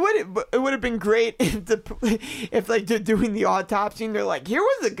 It would have been great if like they're doing the autopsy and they're like, here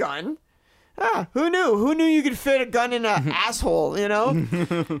was the gun. Who knew? Who knew you could fit a gun in an asshole?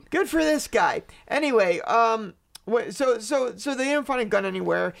 Good for this guy. Anyway, so they didn't find a gun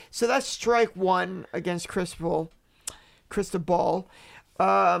anywhere. So that's strike one against Cristobal.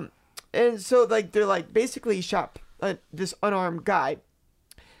 And so like they're like basically he shot this unarmed guy.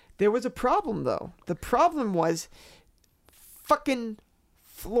 There was a problem though. The problem was fucking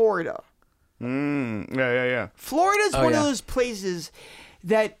Florida. Yeah. Florida's one of those places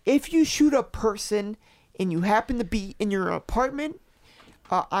that if you shoot a person and you happen to be in your apartment,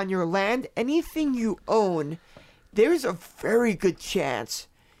 on your land, anything you own, there's a very good chance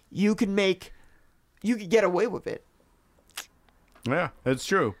you could get away with it. Yeah, that's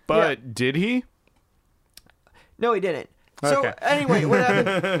true. But did he? No, he didn't. Okay. So anyway, what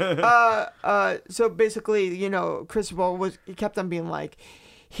happened? So basically, Cristobal he kept on being like,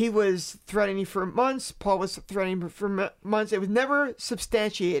 he was threatening for months. Paul was threatening for months. It was never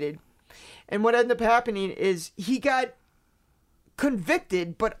substantiated. And what ended up happening is he got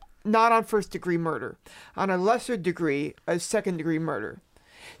convicted, but not on first-degree murder. On a lesser degree, a second-degree murder.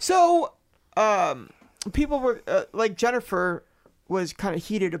 So people were, like Jennifer was kind of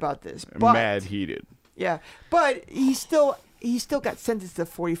heated about this. But, mad heated. Yeah, but he still got sentenced to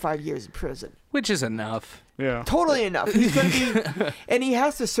 45 years in prison. Which is enough. Yeah. Totally enough. He's going to be, and he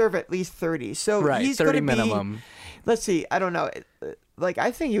has to serve at least 30. So he's 30 going to be minimum. Let's see. I don't know. Like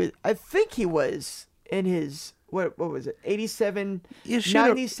I think he was in his what was it? 87,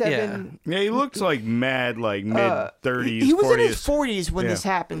 97. Yeah, he looks like mad, like mid-30s, He was 40s. in his 40s when this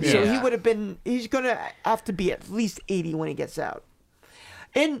happened. So he would have been. He's going to have to be at least 80 when he gets out.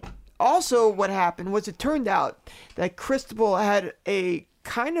 And also, what happened was it turned out that Cristobal had a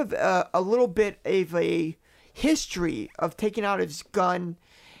kind of a little bit of a history of taking out his gun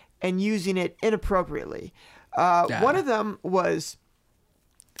and using it inappropriately. One of them was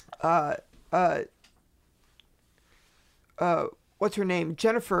what's her name?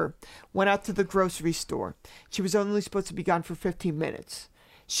 Jennifer went out to the grocery store. She was only supposed to be gone for 15 minutes.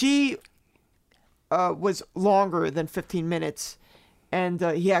 She was longer than 15 minutes. And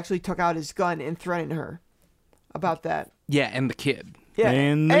he actually took out his gun and threatened her about that. Yeah, and the kid. Yeah,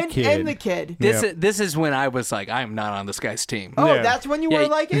 and the kid. This is when I was like, I'm not on this guy's team. Oh, that's when you were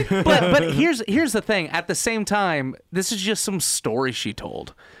like it? But here's the thing. At the same time, this is just some story she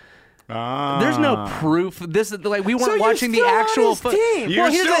told. There's no proof. This is like we weren't watching the actual.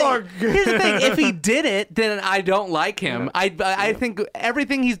 Here's the thing. If he did it, then I don't like him. I think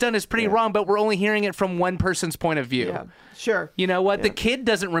everything he's done is pretty wrong. But we're only hearing it from one person's point of view. Yeah. Sure. You know what? Yeah. The kid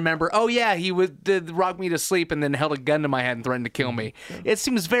doesn't remember. Oh yeah, he did rock me to sleep and then held a gun to my head and threatened to kill me. It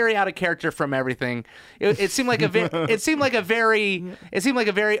seems very out of character from everything. It seemed like a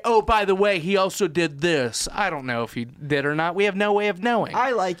very. Oh, by the way, he also did this. I don't know if he did or not. We have no way of knowing.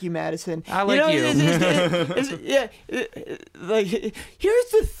 I like you, Madison. I like you. Like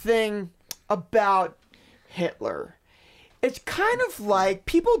here's the thing about Hitler. It's kind of like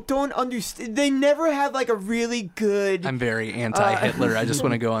people don't understand. They never had like a really good. I'm very anti-Hitler. I just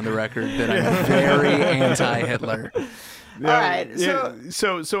want to go on the record that I'm very anti-Hitler. All right.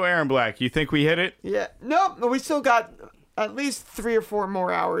 So Aaron Black, you think we hit it? Yeah. Nope. We still got at least 3 or 4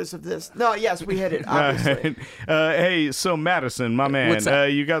 more hours of this. No, yes, we hit it, obviously. Hey, so Madison, my man, What's that?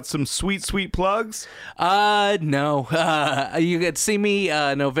 You got some sweet plugs? No. You could see me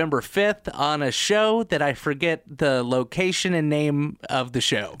November 5th on a show that I forget the location and name of the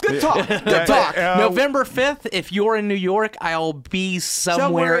show. Good talk. Good talk. November 5th, if you're in New York, I'll be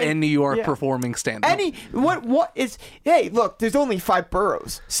somewhere in New York performing stand-up. Hey, look, there's only 5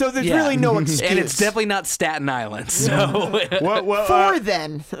 boroughs, so there's really no excuse. And it's definitely not Staten Island, so... Four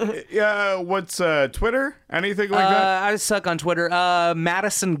then. What's Twitter? Anything like that? I suck on Twitter.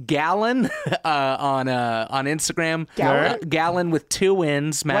 Madison Gallon on Instagram. Gallon with 2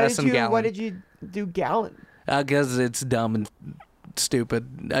 N's. Madison Gallon. Why did you do Gallon? Because it's dumb and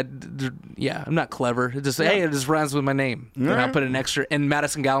stupid. I'm not clever. It just it rhymes with my name. And I put an extra. And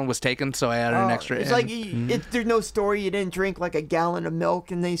Madison Gallon was taken, so I added an extra. It's like there's no story. You didn't drink like a gallon of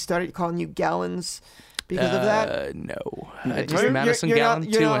milk, and they started calling you gallons because of that. No, just Madison Gallon.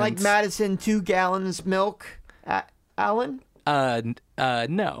 You're not like Madison 2 gallons milk, Allen.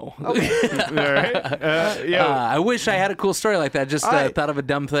 No. Okay. All right. I wish I had a cool story like that. Just thought of a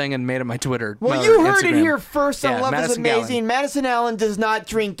dumb thing and made it my Twitter. Well, you heard Instagram. it here first on Love Madison is Amazing. Gallon. Madison Allen does not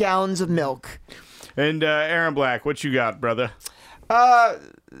drink gallons of milk. And Aaron Black, what you got, brother?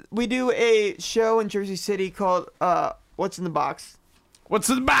 We do a show in Jersey City called What's in the Box? What's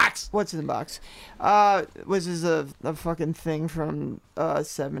in the box? What's in the box? Which is a fucking thing from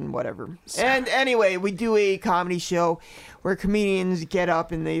 7 whatever. And anyway, we do a comedy show where comedians get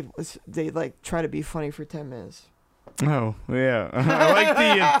up and they like try to be funny for 10 minutes. Oh, yeah. I like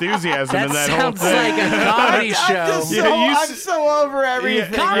the enthusiasm in that whole sounds thing. like a comedy show. I'm so over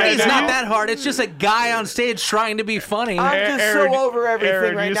everything. Comedy's right not now. that hard. It's just a guy on stage trying to be funny. I'm just Aaron, so over everything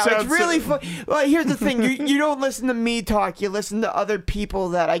Aaron, right you now. sound It's really fun. Well, here's the thing. You don't listen to me talk. You listen to other people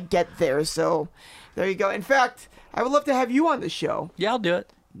that I get there. So there you go. In fact, I would love to have you on the show. Yeah, I'll do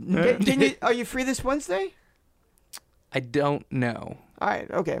it. Are you free this Wednesday? I don't know. All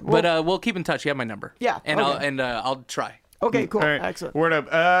right. Okay. Well, But we'll keep in touch. You have my number. Yeah, And okay. I'll try. okay. Cool. All right. Excellent. Word up.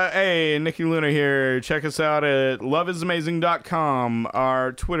 Hey, Nikki Luna here. Check us out at loveisamazing.com.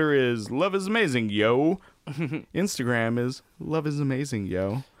 Our Twitter is loveisamazing, yo. Instagram is loveisamazing,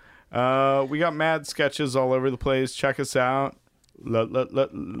 yo. We got mad sketches all over the place. Check us out.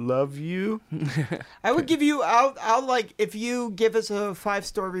 Love you. I would give you. I'll like if you give us a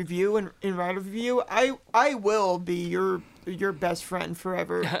 5-star review and write a review. I will be your best friend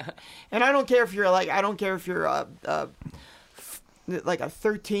forever. And I don't care if you're like like a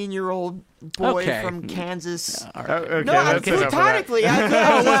 13-year-old boy from Kansas. Okay, No, I'm that's enough of that. platonically. Oh,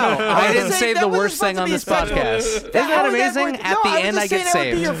 wow. I didn't say say that the wasn't worst thing supposed to on be this a sexual- podcast. Isn't that How is amazing? worth- At the I was end, just I get saying I would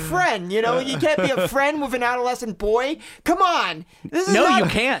be saved. your friend. You know, you can't be a friend with an adolescent boy. Come on. This is No, not you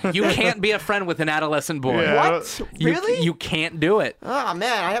can't. You can't be a friend with an adolescent boy. Yeah. What? Really? You can't do it. Oh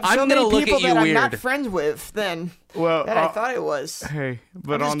man, I have I'm so gonna many look people at you that I'm not weird. friends with then Well, that I thought it was. Hey,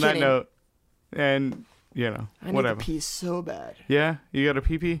 but I'm just on that kidding. note, and you know, I need whatever. to pee so bad. Yeah, you got a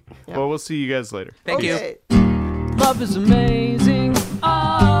pee-pee? Yeah. Well, we'll see you guys later. Thank you. Okay. Love is amazing,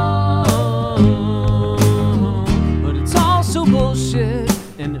 but it's also bullshit,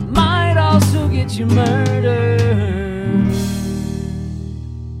 and it might also get you murdered.